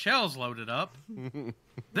were no shells loaded up.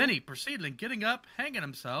 Then he proceeded getting up, hanging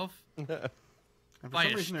himself And for by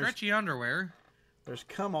some his reason, stretchy underwear. there's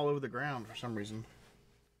cum all over the ground for some reason.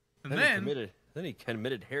 And Then then he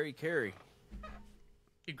committed Harry Carey.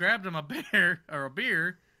 he grabbed him a beer,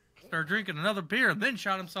 started drinking another beer, and then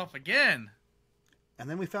shot himself again. And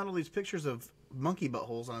then we found all these pictures of monkey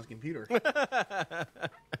buttholes on his computer.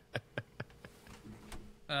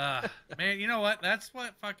 Man, you know what? That's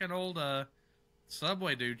what fucking old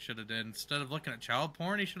Subway dude should have done. Instead of looking at child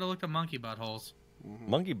porn, he should have looked at monkey buttholes.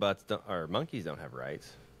 Monkeys don't have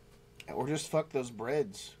rights. Or just fuck those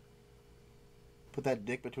breads. Put that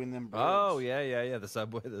dick between them breads. Oh yeah. The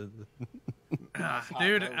Subway.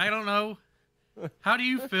 Dude, I don't know. How do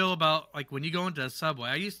you feel about when you go into a Subway?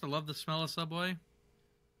 I used to love the smell of Subway.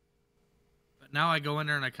 But now I go in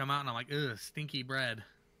there and I come out and I'm like, ugh, stinky bread.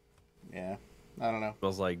 Yeah. I don't know.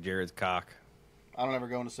 Smells like Jared's cock. I don't ever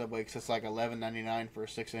go into Subway because it's like $11.99 for a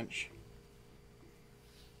 6-inch.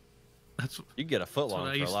 That's You can get a foot That's what long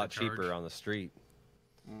I for a used to lot charge. cheaper on the street.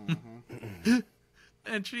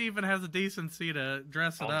 And she even has the decency to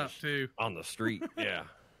dress it On up the- too. On the street, yeah.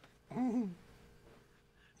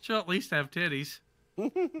 She'll at least have titties.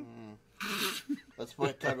 Let's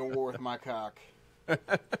play tug of war with my cock.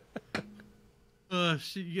 You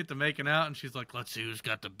get to making out, and she's like, "Let's see who's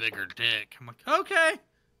got the bigger dick." I'm like, "Okay,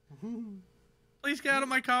 please get out of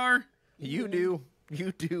my car." You do.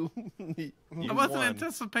 I wasn't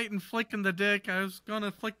anticipating flicking the dick. I was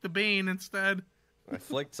gonna flick the bean instead. I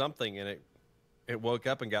flicked something and it woke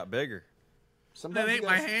up and got bigger. Sometimes That you ate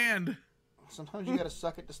my gotta- hand. Sometimes you gotta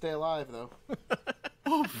suck it to stay alive, though.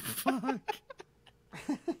 Oh fuck!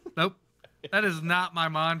 Nope, that is not my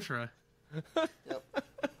mantra. Yep.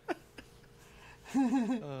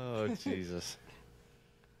 Oh Jesus.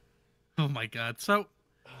 Oh my god. So,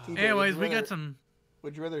 TJ, anyways, would we you got rather- some.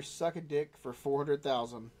 Would you rather suck a dick for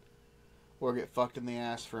 400,000 or get fucked in the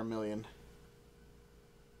ass for $1 million?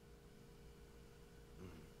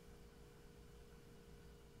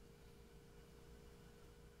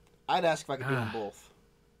 I'd ask if I could do them both.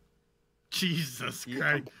 Jesus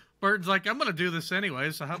Christ. Burton's like, I'm gonna do this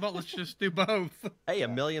anyway, so how about let's just do both? Hey,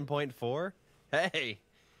 $1.4 million? Hey.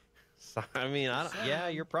 So, I mean, yeah,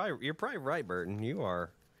 you're probably right, Burton. You are.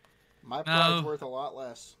 My pride's No. worth a lot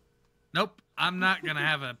less. Nope, I'm not gonna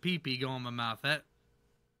have a pee-pee go in my mouth.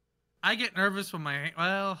 I get nervous when If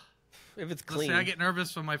it's let's clean. say I get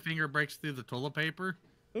nervous when my finger breaks through the toilet paper.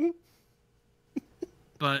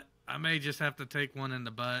 But I may just have to take one in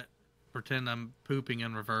the butt, pretend I'm pooping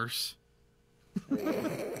in reverse.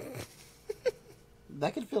 That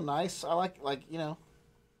could feel nice. I like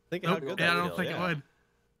Think of how Nope, good yeah, I that don't feel, think yeah. it would.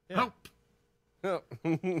 Nope. Oh.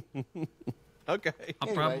 Okay.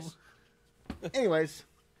 I'll probably. Anyways,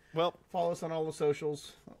 Well, follow us on all the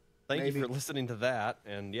socials. thank Maybe. you for listening to that.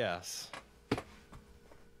 And yes.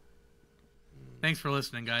 Thanks for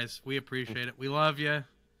listening, guys. We appreciate it. We love you.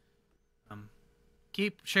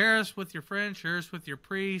 Share us with your friends. Share us with your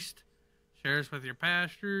priest. Share us with your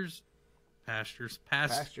pastures. Pastures.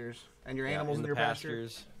 And your animals in the your pasture.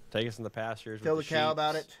 pastures. Take us in the pastures. Tell the with cow sheeps.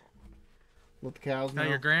 about it. Let the cows know. Tell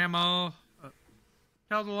your grandma.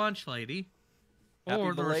 Tell the lunch lady. Happy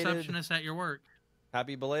Or the belated- receptionist at your work.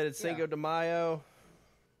 Happy belated Cinco de Mayo.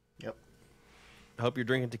 Yep. I hope you're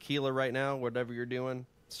drinking tequila right now, whatever you're doing.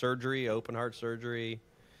 Surgery, open heart surgery.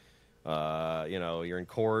 You're in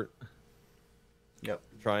court. Yep.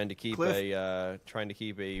 Trying to keep Cliff. a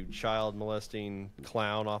child molesting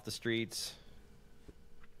clown off the streets.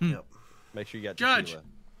 Yep. Make sure you got Judge. tequila.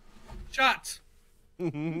 Shots.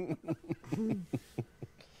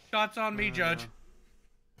 Shots on me, Judge.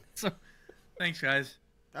 So, thanks, guys.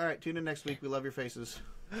 All right. Tune in next week. We love your faces.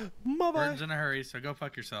 Bye-bye. Birds in a hurry, so go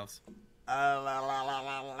fuck yourselves.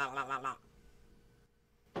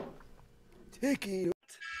 Take it.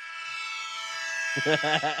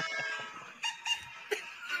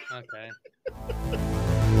 Okay.